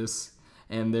see this.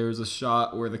 And there's a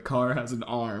shot where the car has an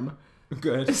arm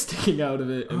sticking out of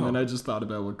it, and then I just thought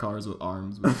about what cars with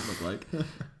arms would look like.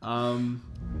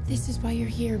 This is why you're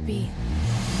here, B.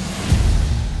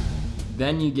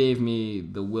 Then you gave me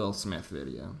the Will Smith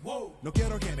video.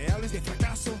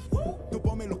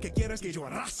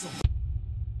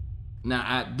 Now,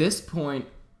 at this point,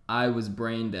 I was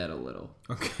brain dead a little.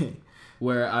 Okay.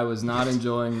 Where I was not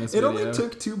enjoying this It video. only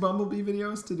took 2 Bumblebee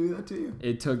videos to do that to you?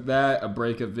 It took that, a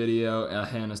breakup video, a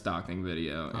Hannah Stockton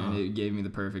video, and it gave me the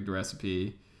perfect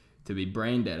recipe to be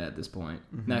brain dead at this point.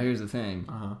 Now, here's the thing.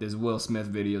 This Will Smith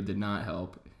video did not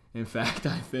help. In fact,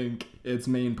 I think its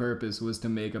main purpose was to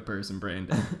make a person brain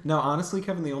dead. No, honestly,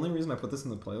 Kevin, the only reason I put this in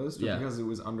the playlist was Yeah. because it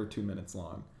was under 2 minutes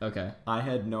long. Okay. I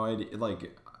had no idea,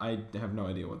 like, I have no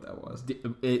idea what that was.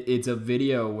 It's a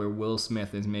video where Will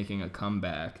Smith is making a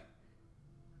comeback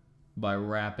by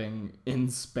rapping in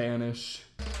Spanish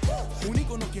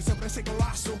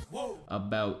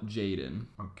about Jaden.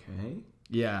 Okay.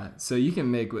 Yeah, so you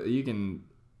can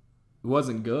it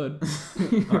wasn't good.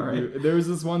 All right. There was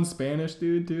this one Spanish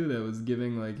dude too that was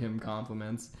giving like him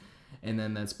compliments, and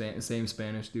then that same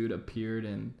Spanish dude appeared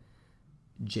in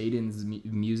Jaden's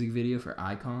music video for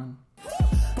Icon.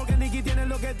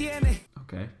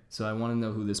 Okay. So I want to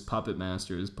know who this puppet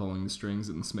master is pulling the strings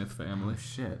in the Smith family. Oh,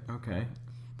 shit. Okay.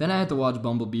 Then I had to watch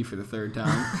Bumblebee for the third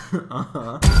time.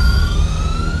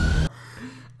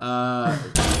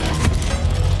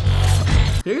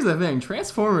 Here's the thing.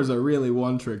 Transformers are really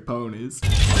one-trick ponies.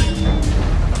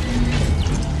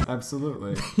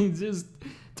 Absolutely. They just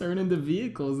turn into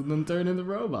vehicles and then turn into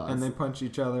robots. And they punch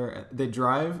each other. They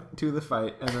drive to the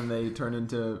fight, and then they turn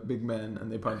into big men,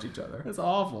 and they punch each other. That's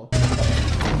awful.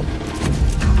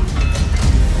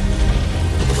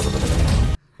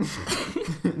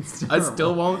 I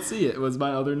still won't see it, was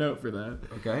my other note for that.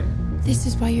 Okay. This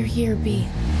is why you're here, B.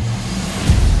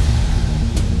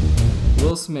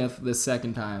 Will Smith the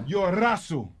second time. You're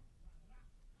raso.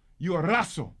 You're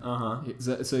raso.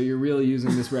 So you're really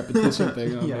using this repetition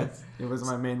thing on me. Yes, it was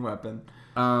my main weapon.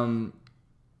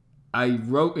 I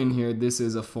wrote in here, this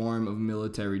is a form of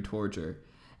military torture.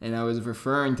 And I was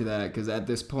referring to that because at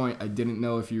this point, I didn't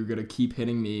know if you were going to keep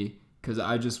hitting me because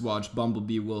I just watched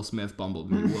Bumblebee, Will Smith,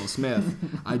 Bumblebee, Will Smith.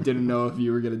 I didn't know if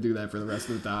you were going to do that for the rest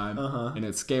of the time. And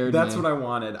it scared me. That's what I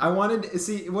wanted.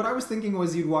 See, what I was thinking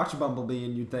was you'd watch Bumblebee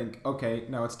and you'd think, okay,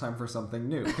 now it's time for something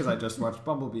new because I just watched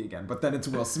Bumblebee again. But then it's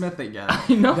Will Smith again.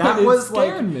 I know, it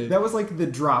scared me. That was like the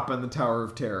drop in the Tower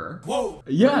of Terror. Whoa!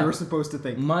 Yeah. You were supposed to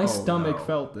think, My oh, stomach no.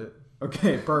 felt it.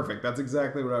 Okay, perfect. That's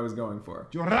exactly what I was going for.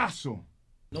 You're raso.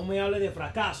 No me hable de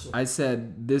fracaso. I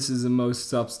said, this is the most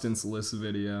substanceless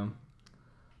video.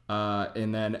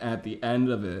 And then at the end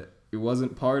of it, it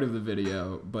wasn't part of the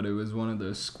video, but it was one of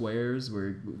those squares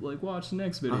where, like, watch the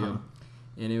next video.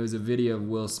 And it was a video of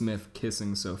Will Smith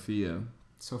kissing Sophia.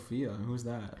 Sophia? Who's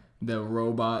that? The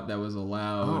robot that was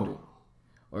allowed,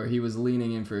 or he was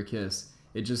leaning in for a kiss.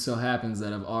 It just so happens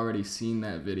that I've already seen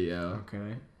that video.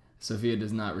 Okay. Sophia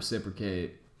does not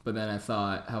reciprocate. But then I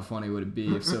thought, how funny would it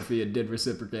be if Sophia did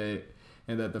reciprocate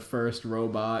and that the first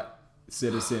robot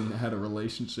citizen had a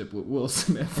relationship with Will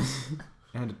Smith.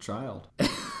 And a child. I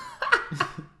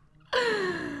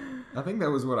think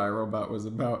that was what iRobot was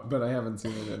about, but I haven't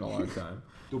seen it in a long time.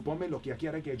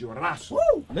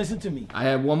 Listen to me. I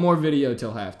had one more video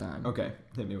till halftime. Okay,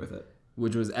 hit me with it.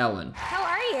 Which was Ellen. How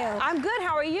are you? I'm good.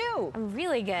 How are you? I'm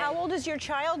really good. How old is your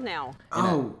child now?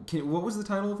 Oh, what was the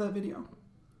title of that video?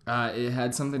 It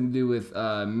had something to do with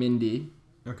Mindy.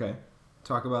 Okay.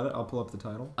 Talk about it. I'll pull up the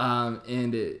title.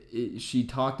 And she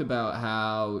talked about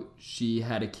how she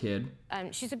had a kid.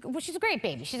 She's a great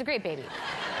baby. She's a great baby.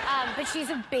 But she's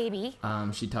a baby.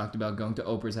 She talked about going to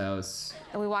Oprah's house.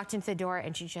 And we walked into the door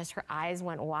and her eyes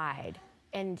went wide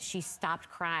and she stopped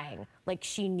crying. Like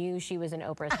she knew she was in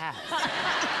Oprah's house.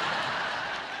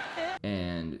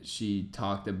 And she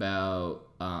talked about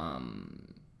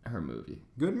her movie.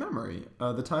 Good memory.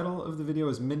 The title of the video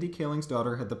is Mindy Kaling's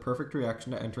daughter had the perfect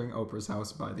reaction to entering Oprah's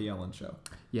house by The Ellen Show.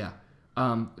 Yeah.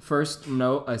 First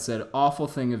note, I said awful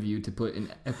thing of you to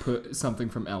put something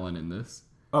from Ellen in this.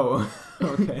 Oh,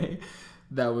 okay.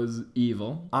 That was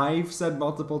evil. I've said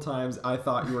multiple times I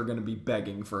thought you were going to be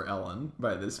begging for Ellen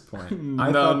by this point.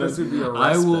 I thought this would be a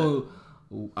respite.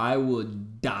 I will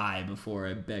die before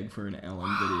I beg for an Ellen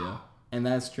video. And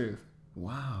that's true.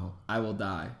 Wow. I will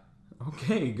die.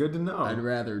 Okay, good to know. I'd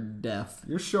rather death.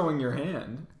 You're showing your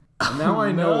hand. Now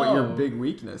I know what your big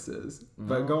weakness is.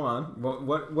 But go on.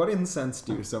 What incensed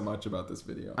you so much about this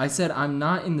video? I said I'm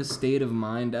not in the state of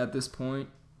mind at this point,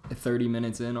 30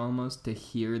 minutes in almost, to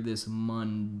hear this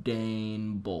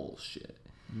mundane bullshit.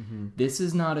 Mm-hmm. This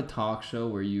is not a talk show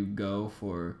where you go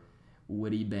for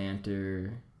witty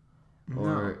banter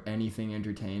or anything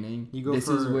entertaining. This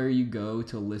is where you go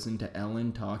to listen to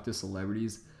Ellen talk to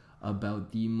celebrities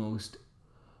about the most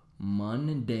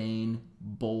mundane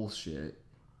bullshit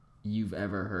you've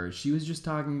ever heard. She was just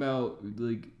talking about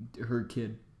like her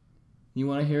kid. You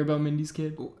want to hear about Mindy's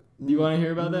kid? Do you want to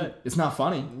hear about that? It's not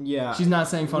funny. Yeah. She's not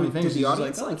saying funny things. She's just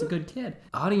like, oh, it's a good kid.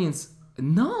 Audience,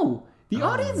 no. The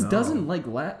audience doesn't like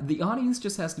laugh. The audience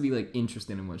just has to be like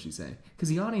interested in what she's saying. Because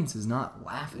the audience is not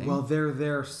laughing. Well, they're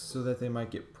there so that they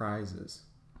might get prizes.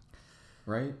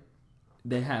 Right?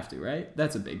 They have to, right?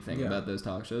 That's a big thing about those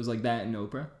talk shows. Like that and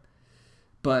Oprah.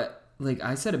 But like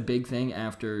I said a big thing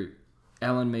after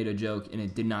Ellen made a joke and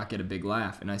it did not get a big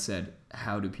laugh. And I said,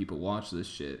 how do people watch this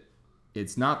shit?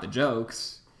 It's not the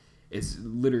jokes. It's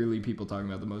literally people talking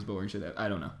about the most boring shit. I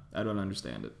don't know. I don't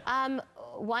understand it.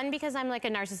 One, because I'm like a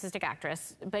narcissistic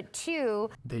actress, but two...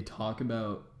 They talk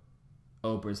about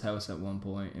Oprah's house at one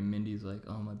point, and Mindy's like,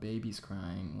 oh, my baby's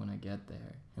crying when I get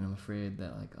there. And I'm afraid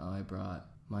that, like, oh, I brought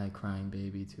my crying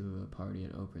baby to a party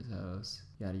at Oprah's house,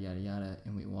 yada, yada, yada.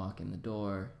 And we walk in the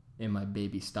door, and my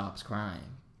baby stops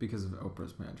crying. Because of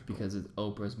Oprah's magical. Because it's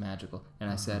Oprah's magical. And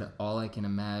I said, all I can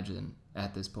imagine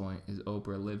at this point is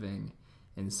Oprah living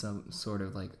in some sort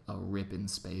of like a rip in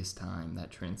space-time that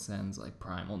transcends like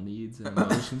primal needs and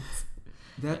emotions.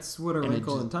 That's what A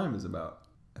Wrinkle in Time is about,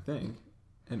 I think.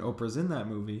 And Oprah's in that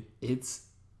movie. It's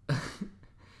a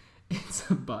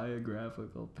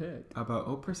biographical pic. About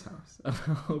Oprah's house.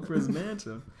 About Oprah's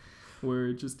mansion, where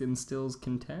it just instills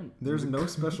content. There's no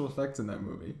special effects in that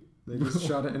movie. They just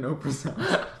shot it in Oprah's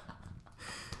house.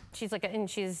 She's like,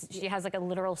 she has like a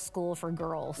literal school for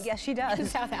girls. Yes, she does. In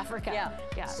South Africa.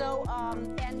 Yeah. So,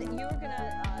 and you were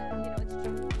gonna,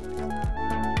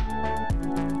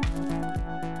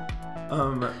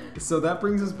 it's so that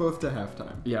brings us both to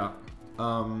halftime. Yeah.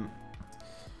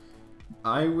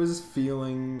 I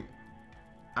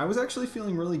was actually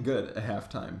feeling really good at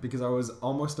halftime because I was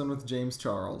almost done with James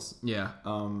Charles. Yeah.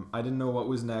 I didn't know what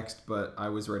was next, but I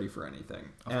was ready for anything.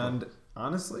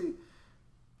 Honestly,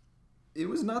 it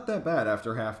was not that bad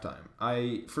after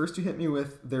halftime. First you hit me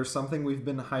with There's Something We've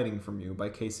Been Hiding From You by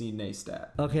Casey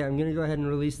Neistat. Okay, I'm going to go ahead and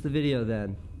release the video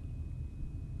then.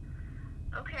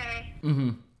 Okay. Mm-hmm.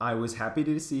 I was happy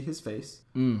to see his face.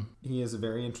 Mm. He has a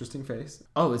very interesting face.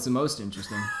 Oh, it's the most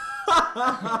interesting.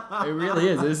 It really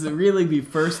is. This is really the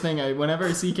first thing whenever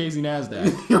I see Casey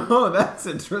Neistat. Oh, that's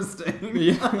interesting.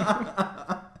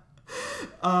 Yeah.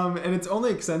 And it's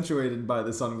only accentuated by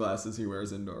the sunglasses he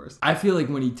wears indoors. I feel like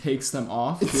when he takes them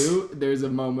off, too, there's a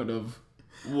moment of,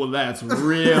 well, that's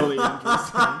really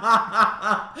interesting.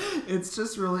 It's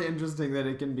just really interesting that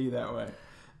it can be that way.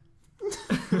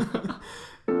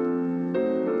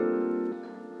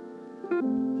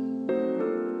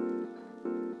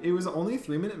 It was only a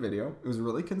 3-minute video. It was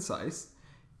really concise.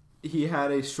 He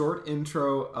had a short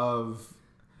intro of...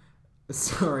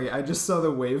 Sorry, I just saw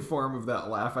the waveform of that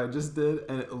laugh I just did,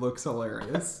 and it looks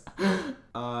hilarious.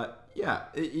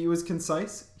 He was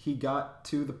concise. He got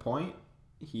to the point.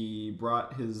 He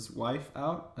brought his wife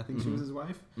out. I think she was his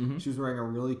wife. Mm-hmm. She was wearing a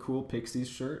really cool Pixies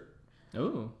shirt.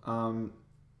 Oh.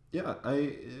 It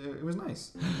was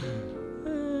nice.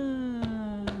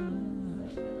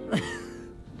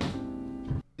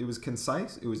 It was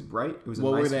concise. It was bright. It was a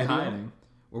nice What were they video. hiding?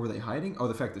 What were they hiding? Oh,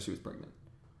 the fact that she was pregnant.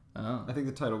 Oh. I think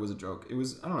the title was a joke. It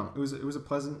was, I don't know. It was a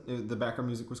pleasant, the background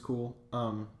music was cool.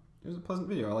 It was a pleasant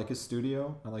video. I like his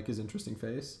studio. I like his interesting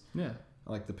face. Yeah.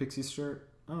 I like the Pixies shirt.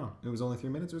 Oh, it was only 3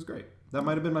 minutes. It was great. That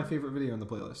might have been my favorite video in the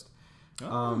playlist.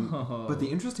 But the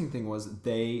interesting thing was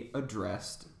they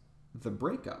addressed the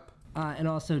breakup. And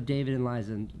also David and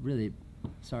Liza, really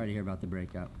sorry to hear about the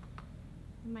breakup.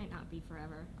 It might not be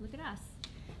forever. Look at us.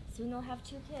 Soon they'll have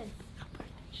 2 kids. How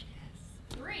pregnant she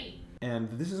is. 3.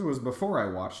 And this was before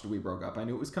I watched We Broke Up. I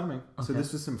knew it was coming. Okay. So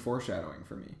this was some foreshadowing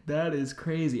for me. That is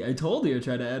crazy. I told you I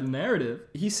tried to add a narrative.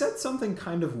 He said something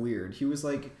kind of weird. He was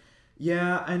like,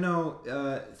 yeah, I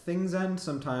know, things end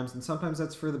sometimes, and sometimes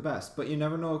that's for the best, but you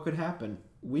never know what could happen.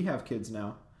 We have kids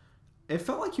now. It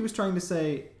felt like he was trying to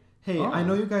say, hey, I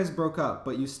know you guys broke up,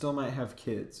 but you still might have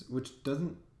kids, which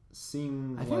doesn't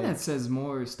seem I think that says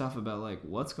more stuff about, like,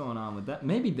 what's going on with that.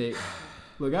 Maybe they...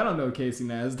 Look, I don't know Casey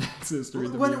Neistat's history.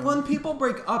 When people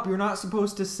break up, you're not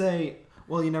supposed to say,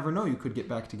 well, you never know, you could get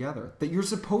back together. That you're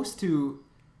supposed to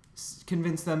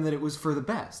convince them that it was for the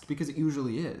best, because it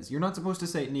usually is. You're not supposed to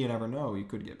say, you never know, you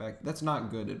could get back. That's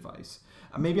not good advice.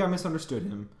 Maybe I misunderstood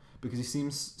him, because he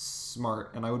seems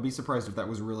smart, and I would be surprised if that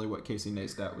was really what Casey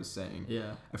Neistat was saying.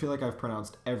 Yeah. I feel like I've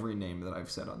pronounced every name that I've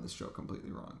said on this show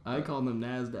completely wrong. I called them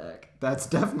NASDAQ. That's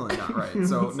definitely not right,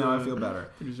 so now I feel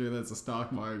better. Pretty sure that's a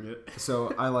stock market.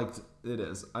 So I liked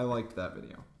that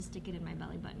video. Stick it in my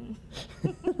belly button.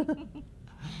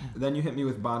 Then you hit me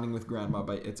with Bonding with Grandma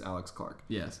by It's Alex Clark.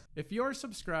 Yes. If you're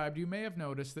subscribed, you may have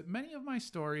noticed that many of my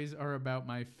stories are about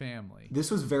my family. This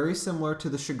was very similar to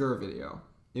the Shigur video.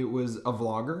 It was a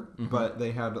vlogger, but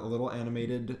they had a little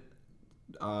animated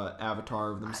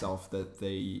avatar of themselves that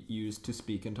they used to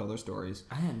speak and tell their stories.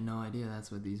 I had no idea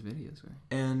that's what these videos were.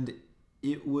 And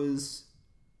it was,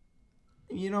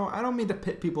 I don't mean to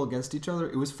pit people against each other.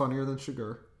 It was funnier than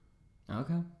Shigur.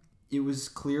 Okay. It was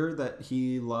clear that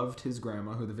he loved his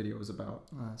grandma, who the video was about.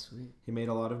 Oh, that's sweet. He made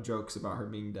a lot of jokes about her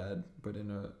being dead, but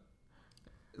in a...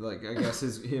 Like, I guess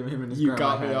him and his you grandma...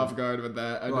 got me off guard with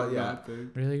that. I did not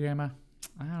think. Really, Grandma?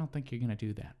 I don't think you're going to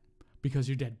do that. Because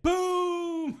you're dead.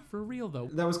 Boom! For real, though.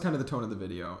 That was kind of the tone of the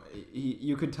video.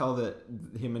 You could tell that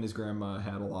him and his grandma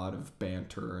had a lot of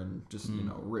banter and just,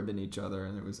 ribbing each other.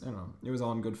 And it was, it was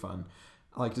all in good fun.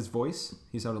 I liked his voice.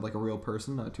 He sounded like a real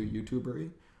person, not too YouTuber-y.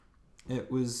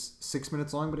 It was 6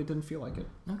 minutes long, but it didn't feel like it.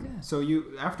 Okay. So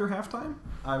after halftime,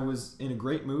 I was in a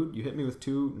great mood. You hit me with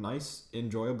 2 nice,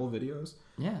 enjoyable videos.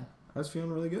 Yeah. I was feeling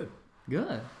really good.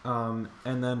 Good. And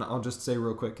then I'll just say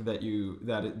real quick that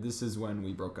this is when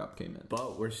We Broke Up came in.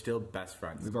 But we're still best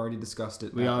friends. We've already discussed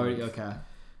it. Okay.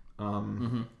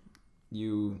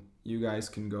 You guys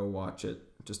can go watch it.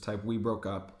 Just type We Broke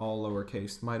Up, all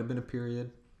lowercase. Might have been a period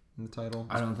in the title.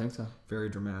 I don't think so. Very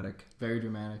dramatic. Very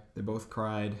dramatic. They both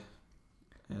cried.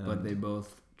 But they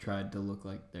both tried to look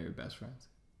like they were best friends.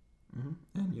 Mm-hmm.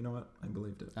 And you know what? I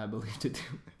believed it. I believed it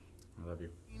too. I love you.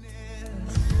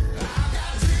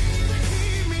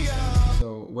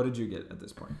 So what did you get at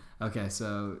this point? Okay,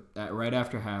 so right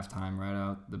after halftime, right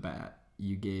out the bat,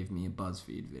 you gave me a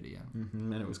BuzzFeed video.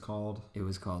 Mm-hmm. And it was called? It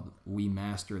was called We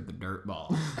Mastered the Dirt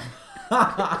Ball.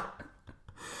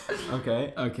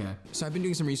 Okay. So I've been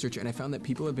doing some research and I found that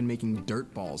people have been making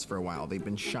dirt balls for a while. They've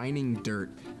been shining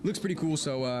dirt. Looks pretty cool.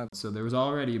 So there was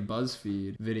already a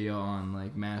BuzzFeed video on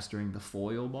like mastering the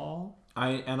foil ball.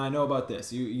 I know about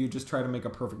this. You just try to make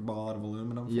a perfect ball out of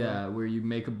aluminum foil? Yeah, where you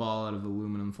make a ball out of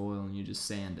aluminum foil and you just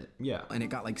sand it. Yeah. And it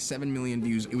got like 7 million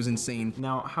views. It was insane.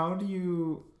 Now,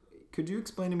 could you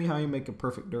explain to me how you make a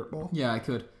perfect dirt ball? Yeah, I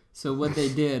could. So what they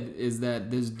did is that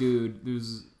this dude,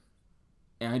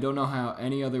 and I don't know how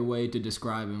any other way to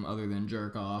describe him other than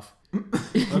jerk off.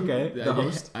 Okay, the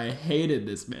host. I hated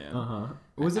this man. Uh-huh.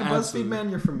 Was it a BuzzFeed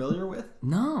man you're familiar with?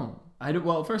 No.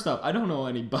 Well, first off, I don't know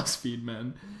any BuzzFeed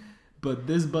men, but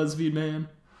this BuzzFeed man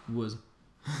was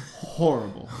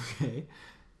horrible. Okay.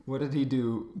 What did he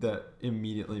do that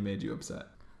immediately made you upset?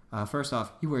 First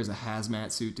off, he wears a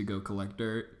hazmat suit to go collect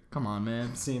dirt. Come on,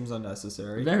 man. Seems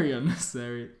unnecessary. Very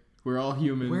unnecessary. We're all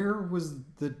human. Where was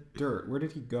the dirt? Where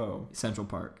did he go? Central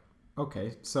Park.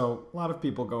 Okay, so a lot of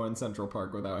people go in Central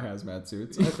Park without hazmat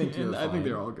suits. I think you're fine. I think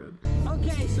they're all good.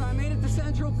 Okay, so I made it to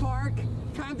Central Park.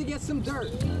 Time to get some dirt.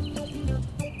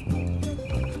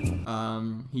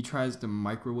 He tries to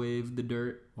microwave the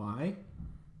dirt. Why?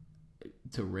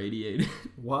 To radiate it.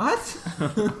 What?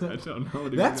 I don't know.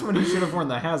 That's when he should have worn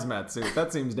the hazmat suit.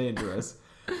 That seems dangerous.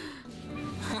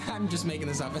 I'm just making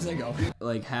this up as I go.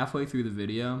 Like halfway through the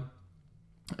video,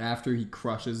 after he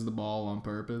crushes the ball on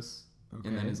purpose,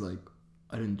 and then is like,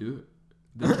 I didn't do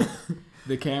it.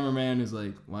 The cameraman is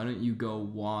like, why don't you go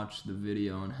watch the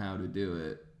video on how to do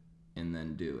it and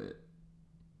then do it?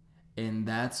 And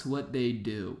that's what they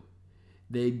do.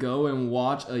 They go and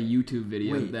watch a YouTube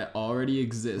video that already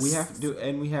exists. You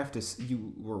had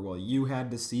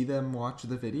to see them watch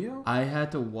the video? I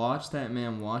had to watch that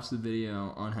man watch the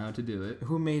video on how to do it.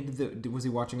 Who was he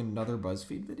watching another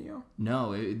BuzzFeed video?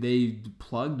 No, they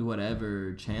plugged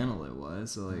whatever channel it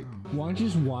was. So like, why don't you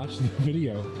just watch the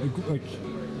video? Like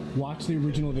watch the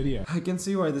original video. I can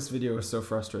see why this video is so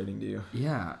frustrating to you.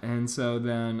 Yeah, and so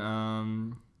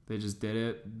then They just did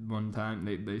it one time.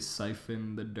 They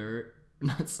siphoned the dirt.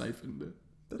 Not siphoned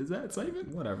it. Is that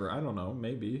siphon? Whatever. I don't know.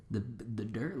 Maybe. The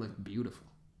dirt looked beautiful.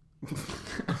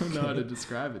 I don't know how to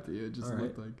describe it to you. It just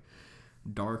looked like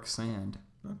dark sand.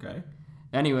 Okay.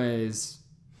 Anyways,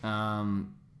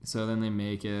 so then they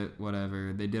make it,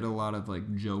 whatever. They did a lot of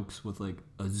like jokes with like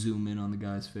a zoom in on the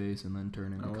guy's face and then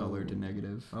turning the color to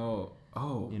negative. Oh.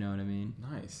 You know what I mean?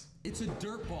 Nice. It's a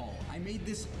dirt ball. I made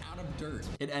this out of dirt.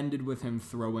 It ended with him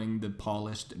throwing the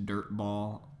polished dirt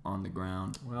ball on the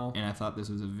ground. Well. And I thought this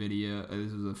was a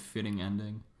fitting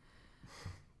ending.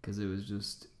 Because it was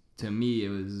just, to me, it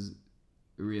was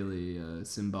really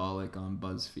symbolic on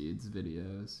BuzzFeed's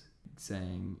videos.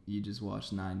 Saying you just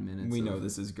watched 9 minutes. We know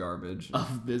this is garbage.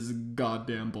 Of this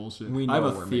goddamn bullshit. We know I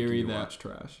have we're a theory making you that watch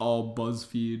trash. all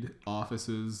BuzzFeed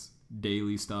offices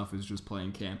daily stuff is just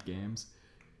playing camp games.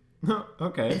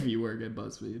 Okay. If you work at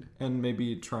BuzzFeed. And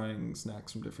maybe trying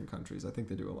snacks from different countries. I think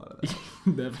they do a lot of that.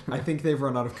 Definitely. I think they've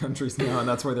run out of countries now, and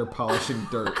that's why they're polishing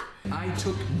dirt. I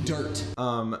took dirt.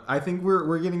 I think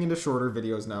we're getting into shorter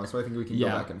videos now, so I think we can go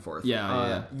back and forth.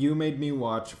 Yeah. You made me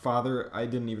watch I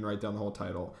didn't even write down the whole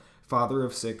title. Father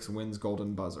of Six Wins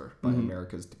Golden Buzzer by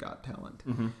America's Got Talent.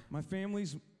 My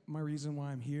family's my reason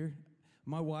why I'm here.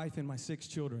 My wife and my 6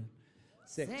 children.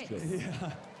 6 children.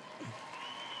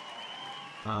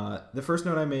 Yeah. The first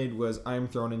note I made was I'm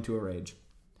thrown into a rage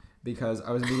because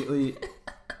I was immediately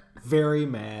very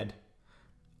mad.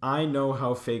 I know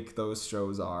how fake those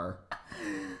shows are.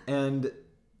 And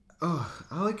all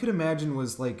I could imagine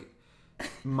was like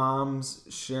moms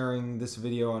sharing this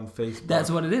video on Facebook.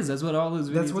 That's what it is. That's what all those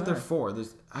videos That's what are. they're for.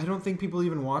 I don't think people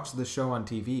even watch the show on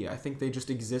TV. I think they just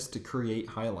exist to create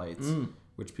highlights,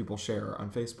 which people share on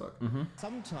Facebook.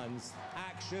 Sometimes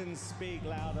actions speak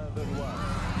louder than words.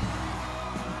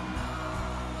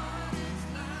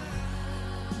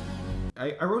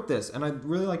 I wrote this, and I'd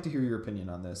really like to hear your opinion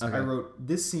on this. Okay. I wrote,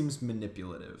 this seems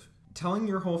manipulative. Telling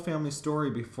your whole family story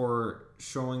before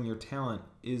showing your talent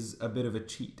is a bit of a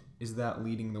cheat. Is that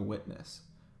leading the witness?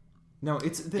 No,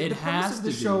 the premise of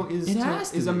the show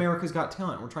is America's Got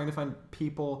Talent. We're trying to find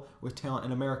people with talent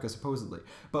in America, supposedly.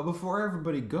 But before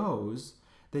everybody goes,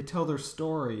 they tell their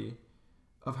story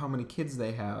of how many kids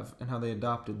they have and how they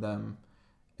adopted them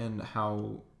and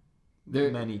how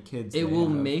many kids it they will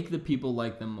have. make the people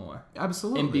like them more.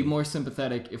 Absolutely. And be more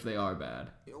sympathetic if they are bad.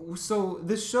 So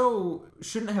this show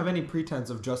shouldn't have any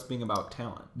pretense of just being about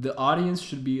talent. The audience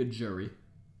should be a jury.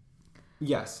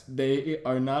 Yes. They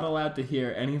are not allowed to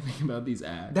hear anything about these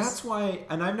acts. That's why,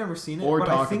 and I've never seen it, Or but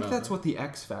I talk think about that's them. what the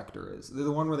X Factor is. They're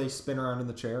the one where they spin around in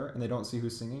the chair and they don't see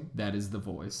who's singing. That is The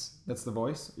Voice. That's The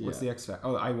Voice? What's Yeah. the X Factor?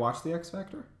 Oh, I watched the X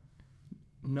Factor?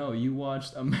 No, you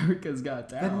watched America's Got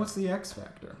Talent. Then what's the X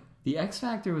Factor? The X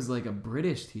Factor was like a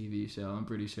British TV show, I'm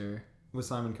pretty sure. Was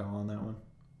Simon Cowell on that one?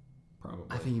 Probably.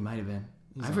 I think he might have been.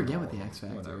 He's I on forget all what the of them. X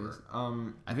Factor Whatever.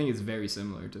 is. I think it's very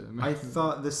similar to I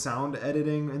thought the sound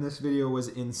editing in this video was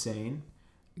insane.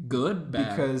 Good? Bad?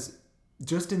 Because,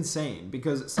 just insane.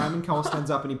 Because Simon Cowell stands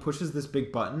up and he pushes this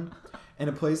big button and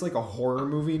it plays like a horror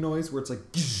movie noise where it's like,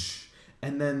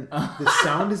 and then the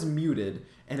sound is muted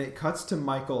and it cuts to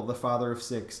Michael, the father of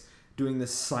 6, doing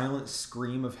this silent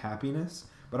scream of happiness.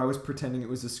 But I was pretending it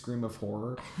was a scream of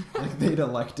horror. Like they'd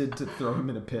elected to throw him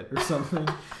in a pit or something.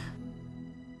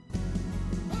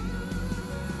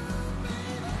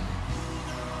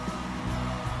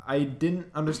 I didn't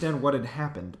understand what had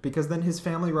happened because then his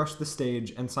family rushed the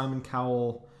stage and Simon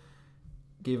Cowell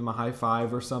gave him a high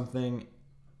five or something.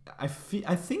 I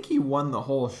think he won the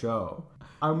whole show.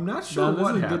 I'm not sure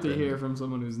what happened. This is good to hear from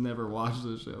someone who's never watched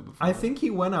the show before. I think he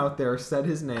went out there, said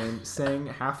his name, sang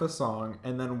half a song,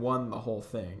 and then won the whole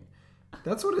thing.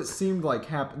 That's what it seemed like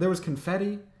happened. There was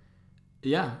confetti.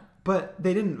 Yeah. But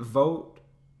they didn't vote.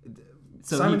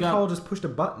 So Simon Cowell just pushed a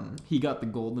button. He got the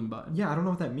golden button. Yeah, I don't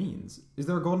know what that means. Is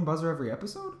there a golden buzzer every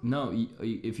episode? No,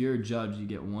 if you're a judge, you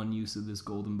get one use of this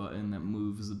golden button that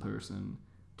moves the person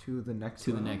to the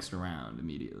next round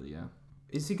immediately. Yeah.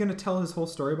 Is he going to tell his whole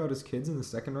story about his kids in the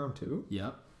second round too?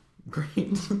 Yep.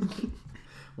 Great.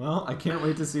 Well, I can't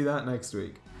wait to see that next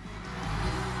week.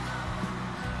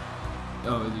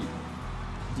 Oh,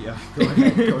 yeah. Go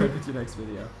ahead with your next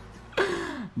video.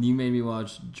 You made me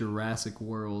watch Jurassic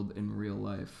World in real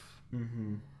life.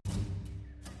 Mm-hmm.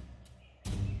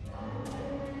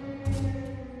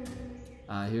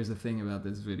 Here's the thing about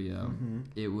this video. Mm-hmm.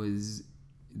 It was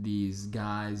these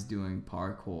guys doing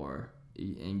parkour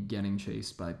and getting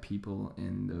chased by people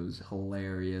in those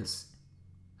hilarious,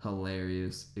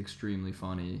 extremely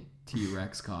funny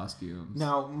T-Rex costumes.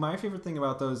 Now, my favorite thing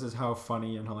about those is how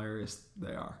funny and hilarious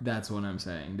they are. That's what I'm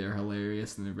saying. They're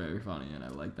hilarious and they're very funny, and I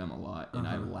like them a lot, and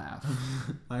I laugh.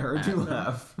 I heard you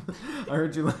laugh. I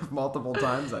heard you laugh multiple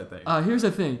times, I think. Here's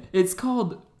the thing. It's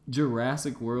called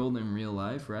Jurassic World in real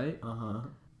life, right?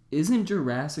 Isn't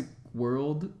Jurassic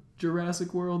World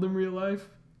in real life?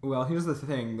 Well, here's the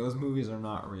thing. Those movies are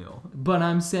not real. But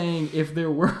I'm saying if there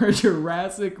were a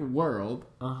Jurassic World,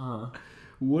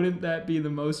 wouldn't that be the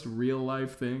most real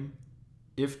life thing?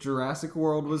 If Jurassic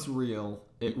World was real,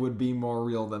 it would be more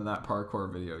real than that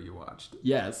parkour video you watched.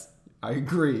 Yes. I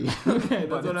agree. Okay,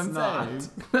 that's what I'm saying.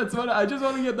 That's what I just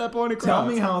want to get that point across. Tell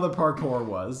me how the parkour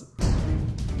was.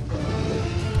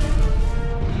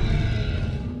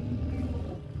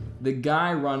 The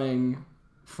guy running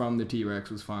from the T-Rex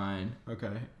was fine.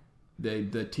 Okay.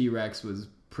 The T-Rex was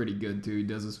pretty good too. He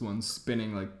does this one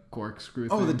spinning like corkscrew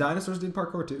thing. Oh, the dinosaurs did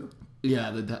parkour too?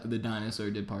 Yeah, the dinosaur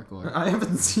did parkour. I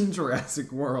haven't seen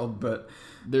Jurassic World, but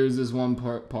there's this one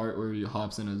part where he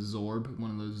hops in a Zorb,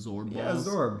 one of those Zorb balls. Yeah,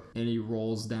 Zorb. And he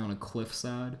rolls down a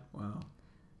cliffside. Wow.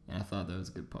 And I thought that was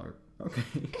a good part. Okay.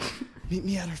 Meet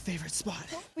me at our favorite spot.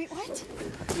 Wait, what?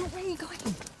 Where are you going?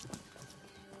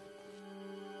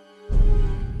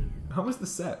 How was the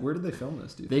set? Where did they film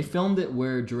this, dude? They filmed it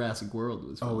where Jurassic World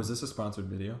was filmed. Oh, was this a sponsored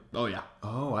video? Oh, yeah.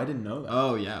 Oh, I didn't know that.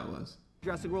 Oh, yeah, it was.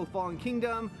 Jurassic World Fallen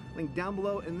Kingdom, link down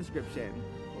below in the description.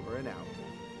 Over and out.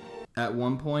 At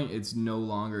one point, it's no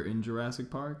longer in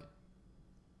Jurassic Park.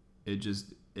 It's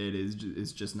just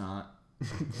not.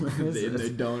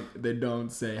 They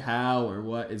don't say how or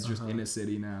what. It's just in a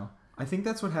city now. I think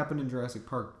that's what happened in Jurassic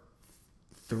Park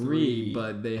 3,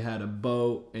 but they had a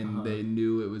boat and they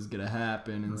knew it was gonna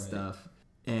happen and stuff.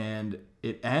 And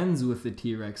it ends with the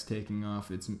T-Rex taking off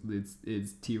its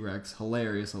T-Rex,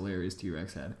 hilarious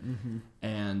T-Rex head,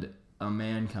 and a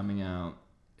man coming out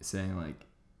saying like,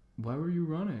 "Why were you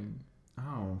running?"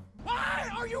 Oh. Why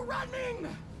are you running?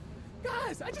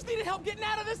 Guys, I just needed help getting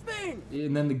out of this thing.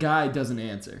 And then the guy doesn't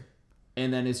answer,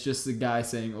 and then it's just the guy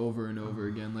saying over and over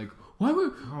again like, "Why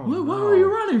were you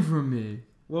running from me?"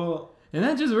 Well. And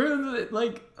that just ruins it.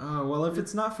 Like, well, if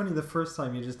it's not funny the first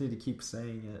time, you just need to keep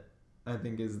saying it. I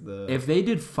think is the. If they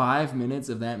did 5 minutes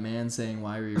of that man saying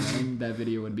 "Why are you running?" that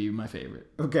video would be my favorite.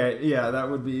 Okay, yeah, that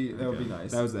would be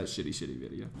nice. That was that shitty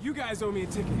video. You guys owe me a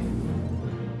ticket.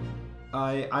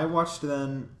 I watched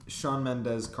then Shawn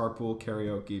Mendes Carpool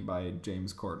Karaoke by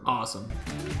James Corden. Awesome.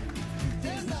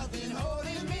 There's nothing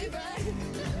holding me back.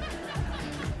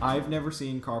 I've never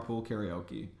seen Carpool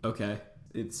Karaoke. Okay.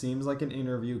 It seems like an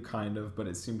interview, kind of, but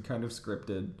it seemed kind of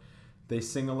scripted. They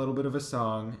sing a little bit of a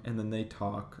song, and then they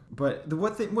talk. But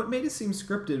what made it seem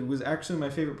scripted was actually my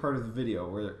favorite part of the video,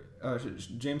 where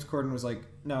James Corden was like,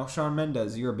 "Now, Shawn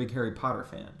Mendes, you're a big Harry Potter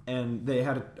fan." And they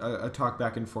had a talk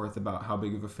back and forth about how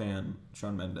big of a fan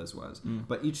Shawn Mendes was.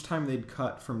 But each time they'd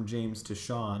cut from James to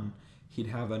Shawn, he'd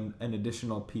have an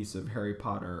additional piece of Harry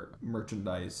Potter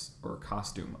merchandise or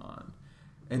costume on.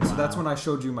 And so that's when I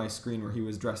showed you my screen where he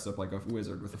was dressed up like a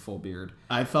wizard with a full beard.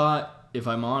 I thought, if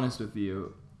I'm honest with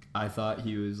you, I thought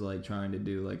he was like trying to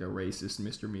do like a racist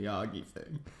Mr. Miyagi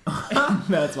thing.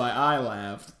 That's why I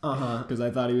laughed. Because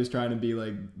I thought he was trying to be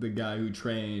like the guy who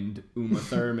trained Uma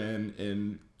Thurman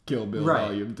in Kill Bill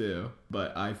Volume 2.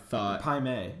 But I thought... Pai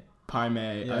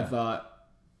Mei. Yeah. I thought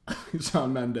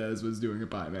Shawn Mendes was doing a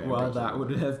Pai Mei. Well, that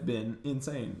would have been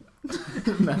insane.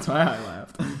 That's why I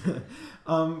laughed.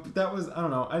 That was, I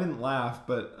don't know, I didn't laugh,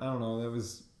 but I don't know, that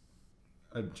was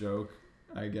a joke,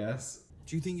 I guess.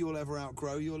 Do you think you'll ever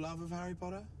outgrow your love of Harry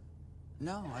Potter?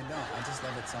 No, I don't. I just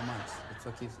love it so much. It's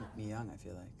what keeps me young, I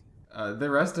feel like. The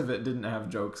rest of it didn't have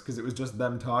jokes because it was just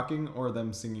them talking or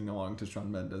them singing along to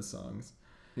Shawn Mendes songs.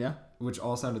 Yeah. Which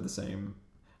all sounded the same.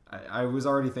 I was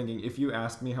already thinking, if you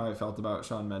asked me how I felt about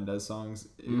Shawn Mendes songs,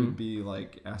 it would be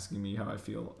like asking me how I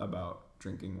feel about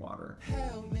drinking water.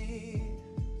 Help me.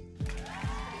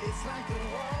 It's like the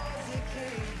walls are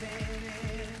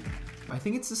caving in. I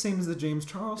think it's the same as the James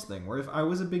Charles thing, where if I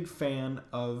was a big fan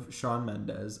of Shawn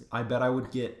Mendes, I bet I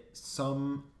would get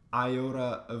some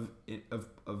iota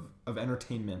of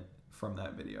entertainment from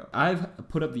that video. I've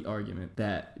put up the argument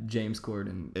that James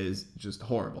Corden is just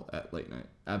horrible at late night.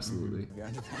 Absolutely.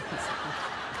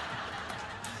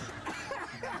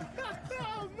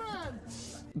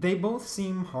 They both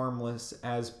seem harmless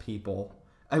as people.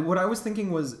 What I was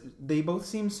thinking was they both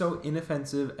seem so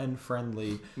inoffensive and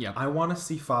friendly. Yeah. I want to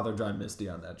see Father John Misty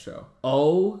on that show.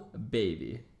 Oh,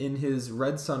 baby. In his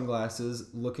red sunglasses,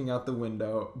 looking out the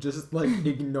window, just like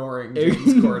ignoring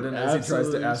James Corden as he tries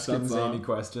to ask him zany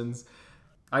questions.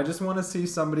 I just want to see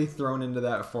somebody thrown into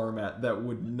that format that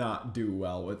would not do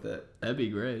well with it. That'd be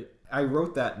great. I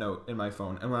wrote that note in my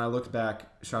phone, and when I looked back,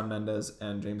 Shawn Mendes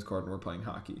and James Corden were playing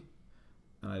hockey.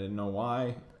 And I didn't know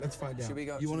why. Let's find out. Should we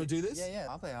go? You want to do this? Yeah,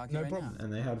 I'll play hockey No right problem. now.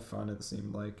 And they had fun, it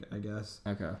seemed like, I guess.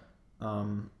 Okay.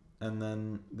 And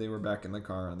then they were back in the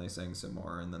car, and they sang some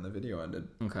more, and then the video ended.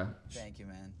 Okay. Thank you,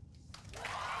 man.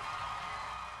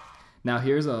 Now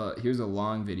here's a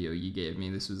long video you gave me.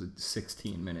 This was a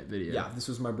 16-minute video. Yeah, this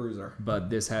was my bruiser. But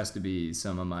this has to be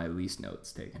some of my least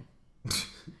notes taken.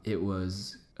 It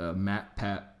was a Matt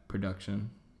Pat production.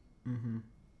 Mm-hmm.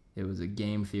 It was a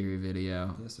game theory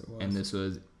video. Yes, it was. And this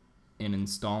was an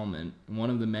installment, one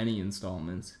of the many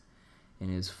installments in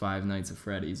his Five Nights at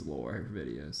Freddy's lore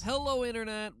videos. Hello,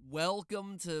 Internet.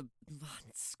 Welcome to...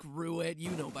 Screw it. You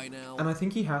know by now. And I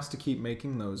think he has to keep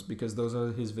making those because those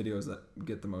are his videos that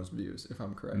get the most views, if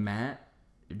I'm correct. Matt,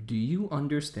 do you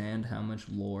understand how much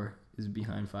lore is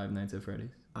behind Five Nights at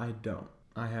Freddy's? I don't.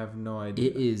 I have no idea.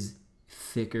 It is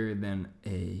thicker than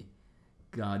a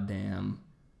goddamn...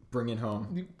 Bring it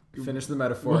home. Finish the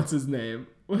metaphor. What's his name?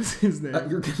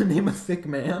 You're gonna name a thick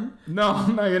man? No,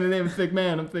 I'm not gonna name a thick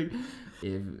man. I'm thinking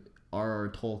if R.R.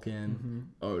 Tolkien,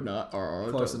 not R.R.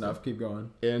 Close Tolkien, enough. Keep going.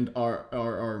 and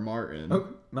R.R. Martin,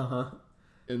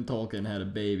 and Tolkien had a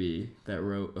baby that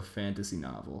wrote a fantasy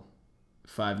novel.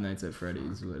 Five Nights at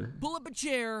Freddy's would. Pull up a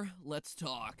chair. Let's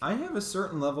talk. I have a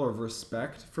certain level of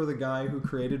respect for the guy who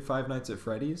created Five Nights at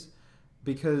Freddy's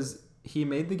because he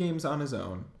made the games on his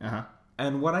own. Uh-huh.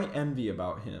 And what I envy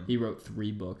about him... He wrote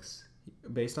 3 books.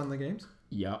 Based on the games?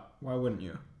 Yep. Why wouldn't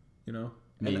you? You know?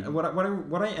 Maybe. And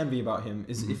what I envy about him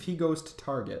is if he goes to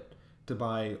Target to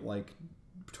buy, like,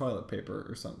 toilet paper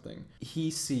or something,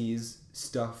 he sees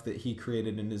stuff that he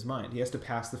created in his mind. He has to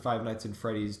pass the Five Nights at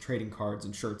Freddy's trading cards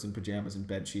and shirts and pajamas and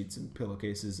bed sheets and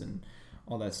pillowcases and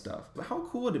all that stuff. But how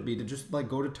cool would it be to just, like,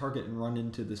 go to Target and run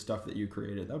into the stuff that you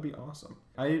created? That would be awesome.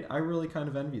 I really kind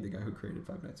of envy the guy who created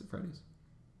Five Nights at Freddy's.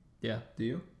 Yeah. Do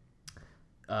you?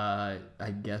 I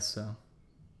guess so.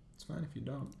 It's fine if you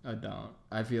don't. I don't.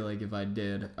 I feel like if I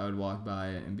did, I would walk by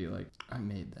it and be like, I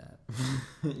made that.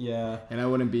 Yeah. And I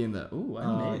wouldn't be in the, ooh,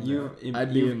 I made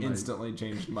that. You've instantly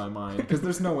changed my mind. Because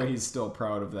there's no way he's still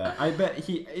proud of that. I bet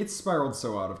it's spiraled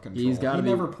so out of control. He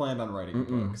never planned on writing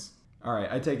books. All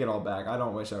right, I take it all back. I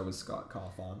don't wish I was Scott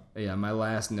Cawthon. Yeah, my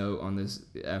last note on this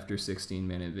after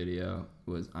 16-minute video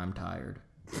was, I'm tired.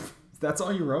 That's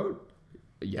all you wrote?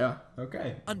 Yeah.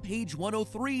 Okay. On page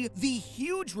 103, the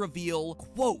huge reveal,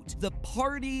 quote, "The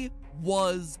party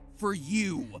was for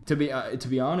you." To be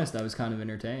honest, I was kind of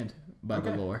entertained by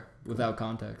the lore without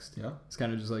context. Yeah. It's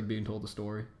kind of just like being told a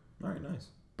story. All right, nice.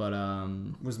 But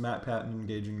was Matt Pat an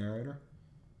engaging narrator?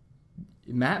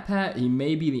 Matt Pat, he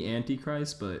may be the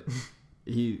Antichrist, but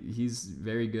he's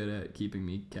very good at keeping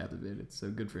me captivated, so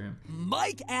good for him.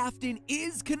 Mike Afton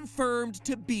is confirmed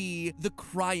to be the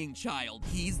crying child.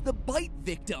 He's the bite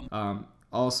victim.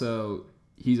 Also,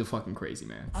 he's a fucking crazy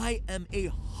man. I am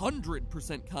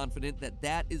 100% confident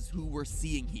that is who we're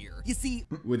seeing here. You see,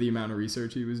 with the amount of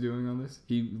research he was doing on this,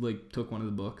 he like took one of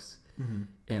the books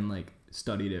and like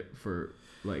studied it for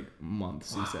like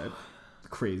months. He said,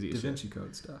 crazy Da shit. Vinci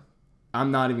Code stuff.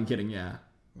 I'm not even kidding. Yeah.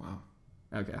 Wow.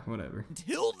 Okay, whatever.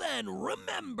 Till then,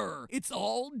 remember, it's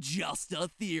all just a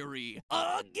theory.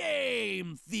 A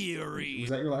game theory. Was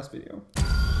that your last video?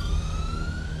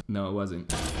 No, it wasn't.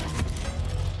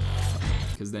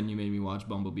 Because then you made me watch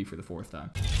Bumblebee for the 4th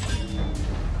time.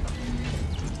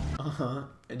 Uh-huh.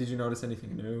 And did you notice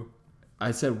anything new?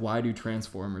 I said, why do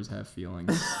Transformers have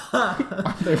feelings?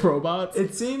 Are they robots?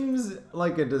 It seems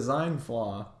like a design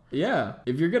flaw. Yeah.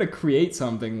 If you're going to create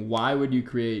something, why would you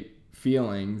create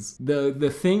feelings? The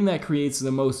thing that creates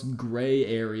the most gray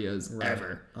areas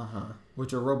ever.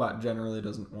 Which a robot generally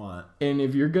doesn't want. And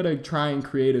if you're gonna try and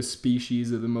create a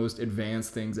species of the most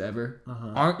advanced things ever,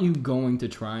 aren't you going to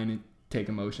try and take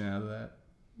emotion out of that?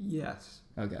 Yes.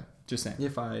 Okay, just saying.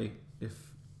 If I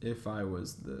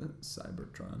was the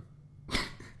Cybertron,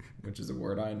 which is a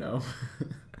word I know.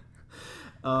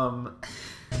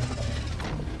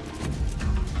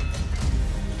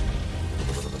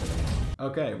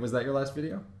 Okay, was that your last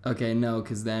video? Okay, no,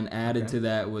 because then added to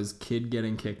that was kid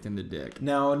getting kicked in the dick.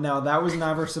 No, that was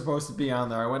never supposed to be on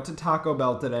there. I went to Taco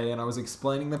Bell today and I was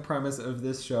explaining the premise of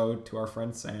this show to our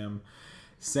friend Sam.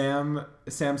 Sam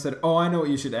said, "Oh, I know what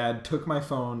you should add." Took my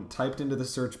phone, typed into the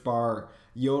search bar,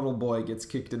 "Yodel boy gets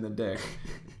kicked in the dick."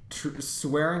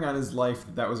 Swearing on his life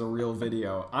that was a real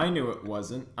video. I knew it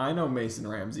wasn't. I know Mason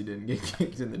Ramsey didn't get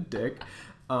kicked in the dick.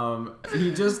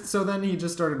 He just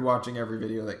started watching every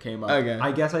video that came up. Okay.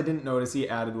 I guess I didn't notice he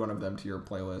added one of them to your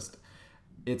playlist.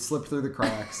 It slipped through the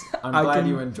cracks. I'm glad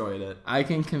you enjoyed it. I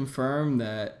can confirm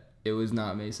that It was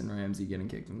not Mason Ramsey getting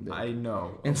kicked in the dick. I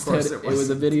know. Instead, it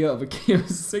was a video of a kid. It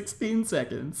was 16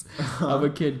 seconds of a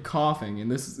kid coughing,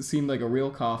 and this seemed like a real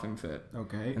coughing fit.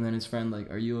 Okay. And then his friend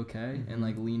 "Are you okay?" and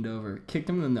leaned over, kicked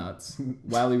him in the nuts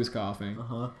while he was coughing.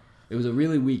 It was a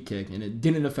really weak kick, and it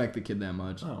didn't affect the kid that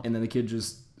much. Oh. And then the kid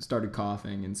just started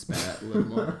coughing and spat a little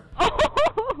more.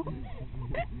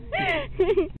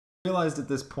 I realized at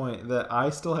this point that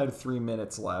I still had 3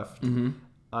 minutes left.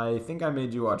 I think I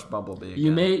made you watch Bumblebee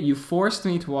again. You forced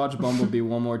me to watch Bumblebee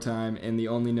one more time, and the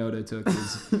only note I took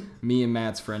is me and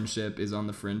Matt's friendship is on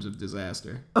the fringe of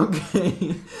disaster.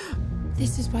 Okay.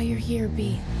 This is why you're here,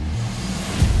 B.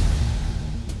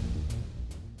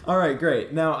 All right,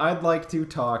 great. Now I'd like to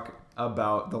talk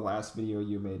about the last video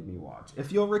you made me watch.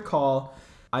 If you'll recall,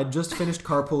 I just finished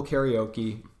Carpool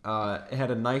Karaoke. It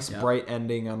had a nice bright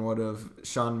ending on one of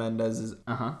Shawn Mendes'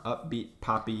 upbeat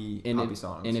poppy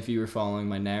songs. And if you were following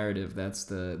my narrative, that's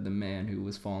the man who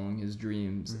was following his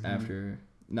dreams after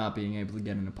not being able to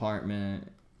get an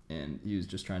apartment, and he was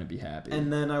just trying to be happy.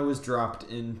 And then I was dropped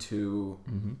into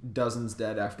Dozens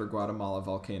Dead After Guatemala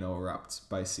Volcano Erupts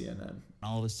by CNN.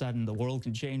 All of a sudden, the world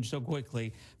can change so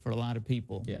quickly for a lot of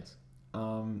people. Yes.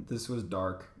 This was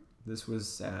dark. This was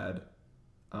sad.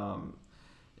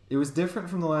 It was different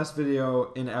from the last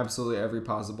video in absolutely every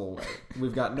possible way.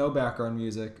 We've got no background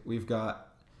music. We've got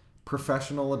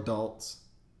professional adults,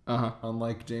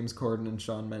 unlike James Corden and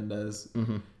Shawn Mendes.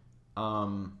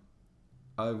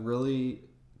 A really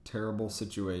terrible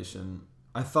situation.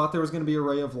 I thought there was going to be a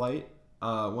ray of light.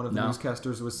 One of the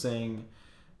newscasters was saying,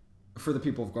 for the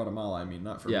people of Guatemala, I mean,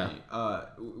 not for me,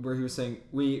 where he was saying,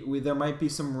 we there might be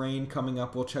some rain coming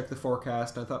up. We'll check the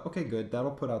forecast. I thought, okay, good.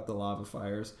 That'll put out the lava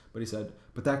fires. But he said,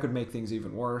 but that could make things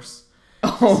even worse.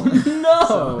 Oh, no!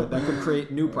 So that could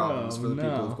create new problems for the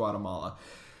people of Guatemala.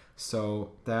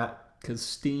 So that... Because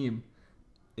steam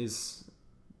is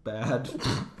bad.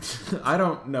 I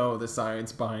don't know the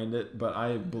science behind it, but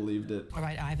I believed it. All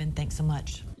right, Ivan, thanks so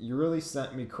much. You really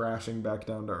sent me crashing back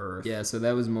down to earth. Yeah, so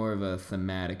that was more of a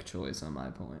thematic choice on my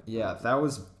point. Yeah, that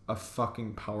was a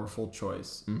fucking powerful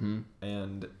choice.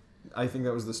 And I think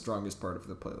that was the strongest part of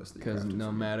the playlist. Because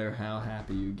no matter how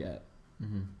happy you get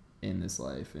in this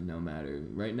life, and no matter...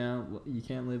 Right now, you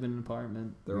can't live in an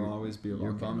apartment. There will always be a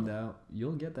volcano. You're bummed out.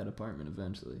 You'll get that apartment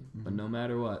eventually. But no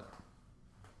matter what...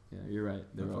 Yeah, you're right.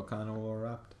 The volcano will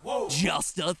erupt. Whoa.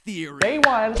 Just a theory. Day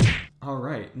one. All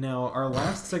right. Now, our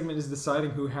last segment is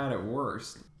deciding who had it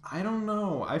worst. I don't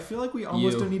know. I feel like we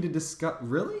almost don't need to discuss...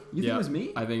 Really? You think it was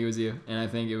me? I think it was you. And I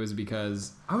think it was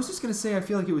because... I was just going to say I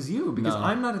feel like it was you because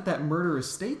I'm not at that murderous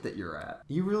state that you're at.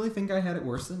 You really think I had it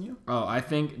worse than you? Oh, I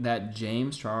think that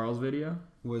James Charles video...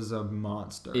 was a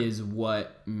monster. Is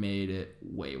what made it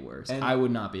way worse. And I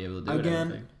would not be able to do it.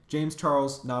 Again, James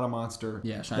Charles, not a monster.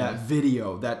 Yeah, that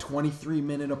video, that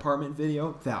 23-minute apartment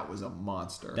video, that was a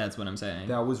monster. That's what I'm saying.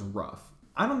 That was rough.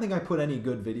 I don't think I put any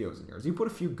good videos in yours. You put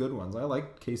a few good ones. I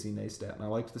liked Casey Neistat, and I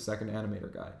liked the second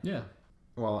animator guy. Yeah.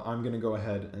 Well, I'm going to go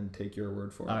ahead and take your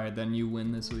word for it. All right, then you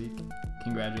win this week.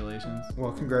 Congratulations.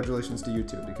 Well, congratulations to you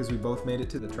two, because we both made it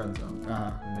to the trend zone.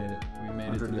 We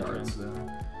made it to the trend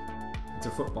zone. It's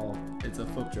a football. It's a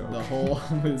foot joke. The whole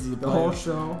whole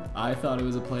show. I thought it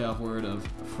was a playoff word of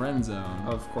friend zone.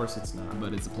 Of course it's not.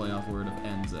 But it's a playoff word of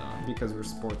end zone. Because we're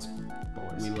sports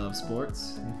boys. We love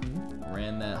sports.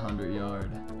 Ran that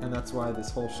 100-yard. And that's why this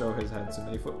whole show has had so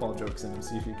many football jokes in them.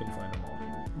 See if you can find them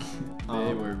all.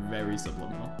 They were very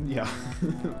subliminal. Yeah.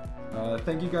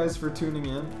 Thank you guys for tuning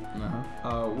in.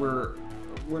 We're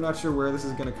not sure where this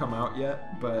is going to come out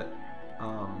yet, but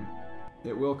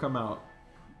it will come out.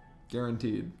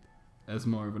 Guaranteed. As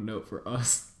more of a note for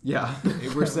us. Yeah,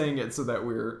 we're saying it so that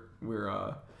we're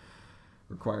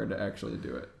required to actually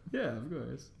do it. Yeah, of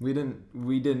course. We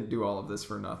didn't do all of this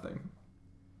for nothing.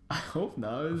 I hope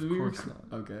not. Of course not.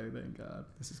 Okay, thank God.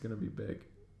 This is gonna be big.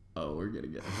 Oh, we're gonna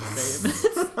get famous.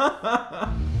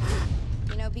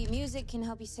 You know, beat music can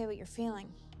help you say what you're feeling.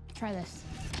 Try this.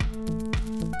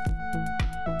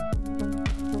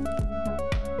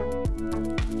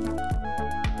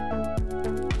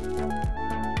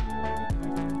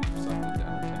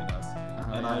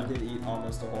 And I did eat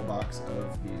almost a whole box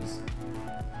of these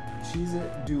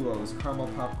Cheez-It Duos, caramel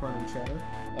popcorn and cheddar.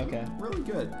 Okay. Really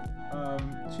good.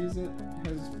 Cheez-It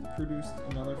has produced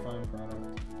another fine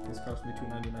product. This cost me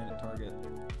 $2.99 at Target,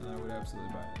 and I would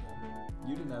absolutely buy it again.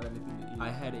 You didn't have anything to eat.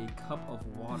 I had a cup of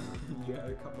water. You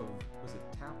had a cup of, was it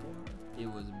tap water? It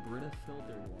was Brita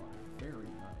filter water. Very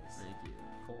nice. Thank you.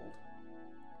 Cold?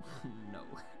 No.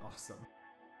 Awesome.